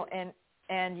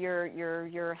 And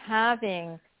you're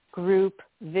having group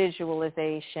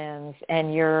visualizations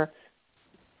and you're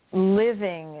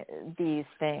living these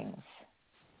things.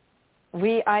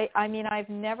 I've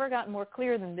never gotten more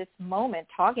clear than this moment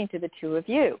talking to the two of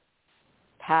you,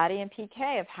 Patty and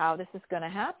PK, of how this is going to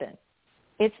happen.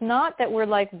 It's not that we're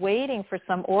like waiting for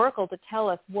some oracle to tell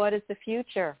us what is the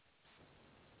future.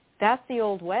 That's the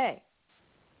old way.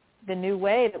 The new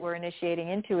way that we're initiating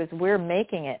into is we're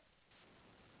making it.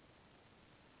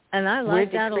 And I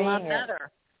like that a lot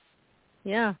better.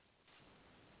 Yeah.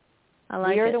 I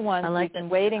like we are it. the ones we've been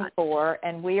waiting for,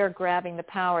 and we are grabbing the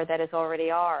power that is already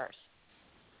ours.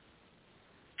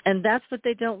 And that's what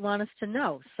they don't want us to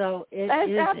know. So it is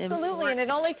absolutely, important. and it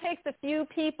only takes a few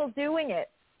people doing it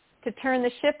to turn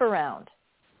the ship around.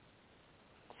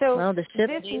 So the ship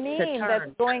this needs meme to turn.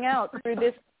 that's going out through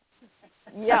this,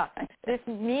 this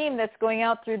meme that's going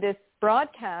out through this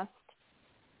broadcast,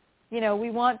 we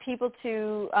want people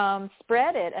to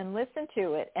spread it and listen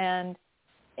to it and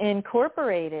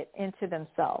incorporate it into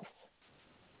themselves.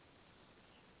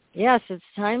 Yes, it's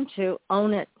time to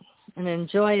own it and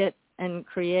enjoy it and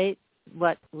create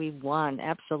what we want.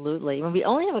 Absolutely. And we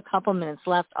only have a couple minutes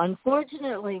left,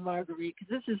 unfortunately, Marguerite, because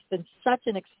this has been such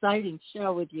an exciting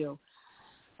show with you.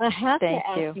 I have to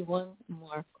ask you one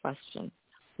more question.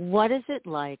 What is it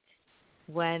like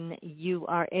when you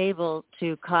are able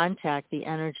to contact the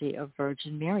energy of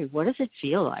Virgin Mary? What does it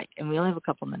feel like? And we only have a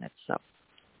couple minutes, so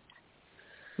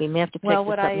we may have to pick this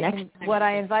up next time. What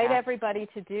I invite everybody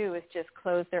to do is just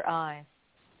close their eyes.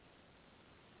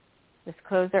 Just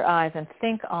close their eyes and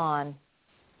think on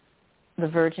the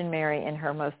Virgin Mary in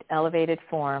her most elevated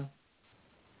form,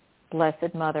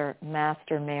 Blessed Mother,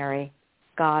 Master Mary,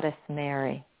 Goddess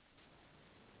Mary.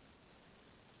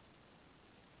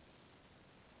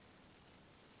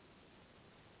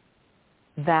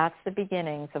 That's the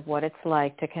beginnings of what it's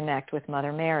like to connect with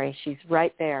Mother Mary. She's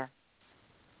right there.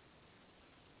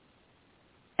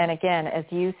 And again, as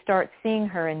you start seeing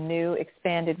her in new,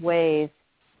 expanded ways,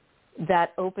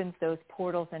 that opens those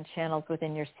portals and channels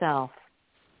within yourself.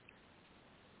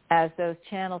 As those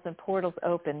channels and portals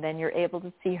open, then you're able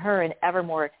to see her in ever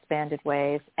more expanded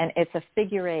ways, and it's a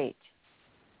figure 8.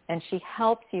 And she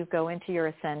helps you go into your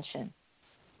ascension.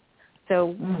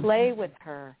 So play with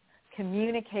her,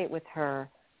 communicate with her,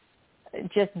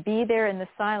 just be there in the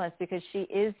silence, because she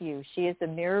is you. She is the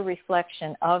mirror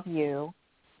reflection of you.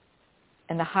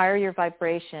 And the higher your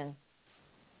vibration,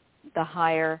 the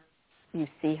higher you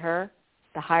see her.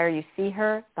 The higher you see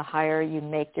her, the higher you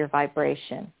make your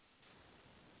vibration.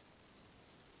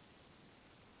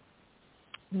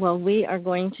 Well, we are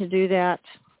going to do that.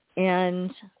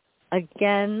 And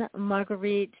again,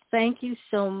 Marguerite, thank you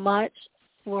so much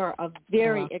for a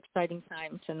very exciting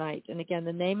time tonight. And again,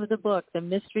 the name of the book, The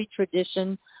Mystery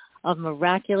Tradition of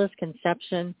Miraculous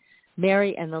Conception,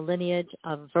 Mary and the Lineage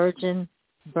of Virgin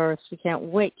Births. We can't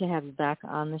wait to have you back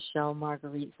on the show,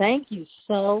 Marguerite. Thank you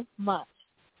so much.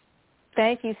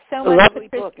 Thank you so much, lovely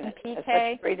book, and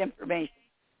PK. Such great information.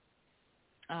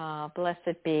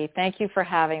 Blessed be. Thank you for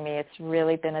having me. It's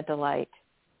really been a delight.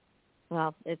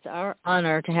 Well, it's our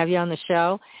honor to have you on the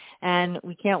show, and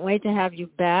we can't wait to have you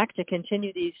back to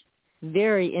continue these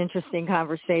very interesting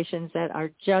conversations that are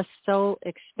just so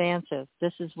expansive.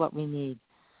 This is what we need.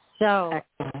 So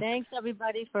thanks,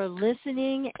 everybody, for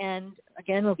listening. And,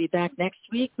 again, we'll be back next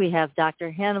week. We have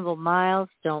Dr. Hannibal Miles.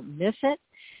 Don't miss it.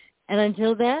 And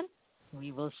until then,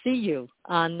 we will see you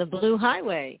on the Blue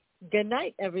Highway. Good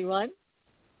night, everyone.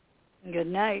 Good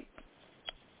night.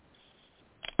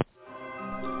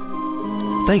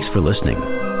 Thanks for listening.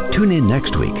 Tune in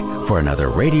next week for another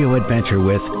radio adventure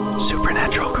with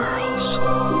Supernatural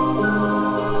Girls.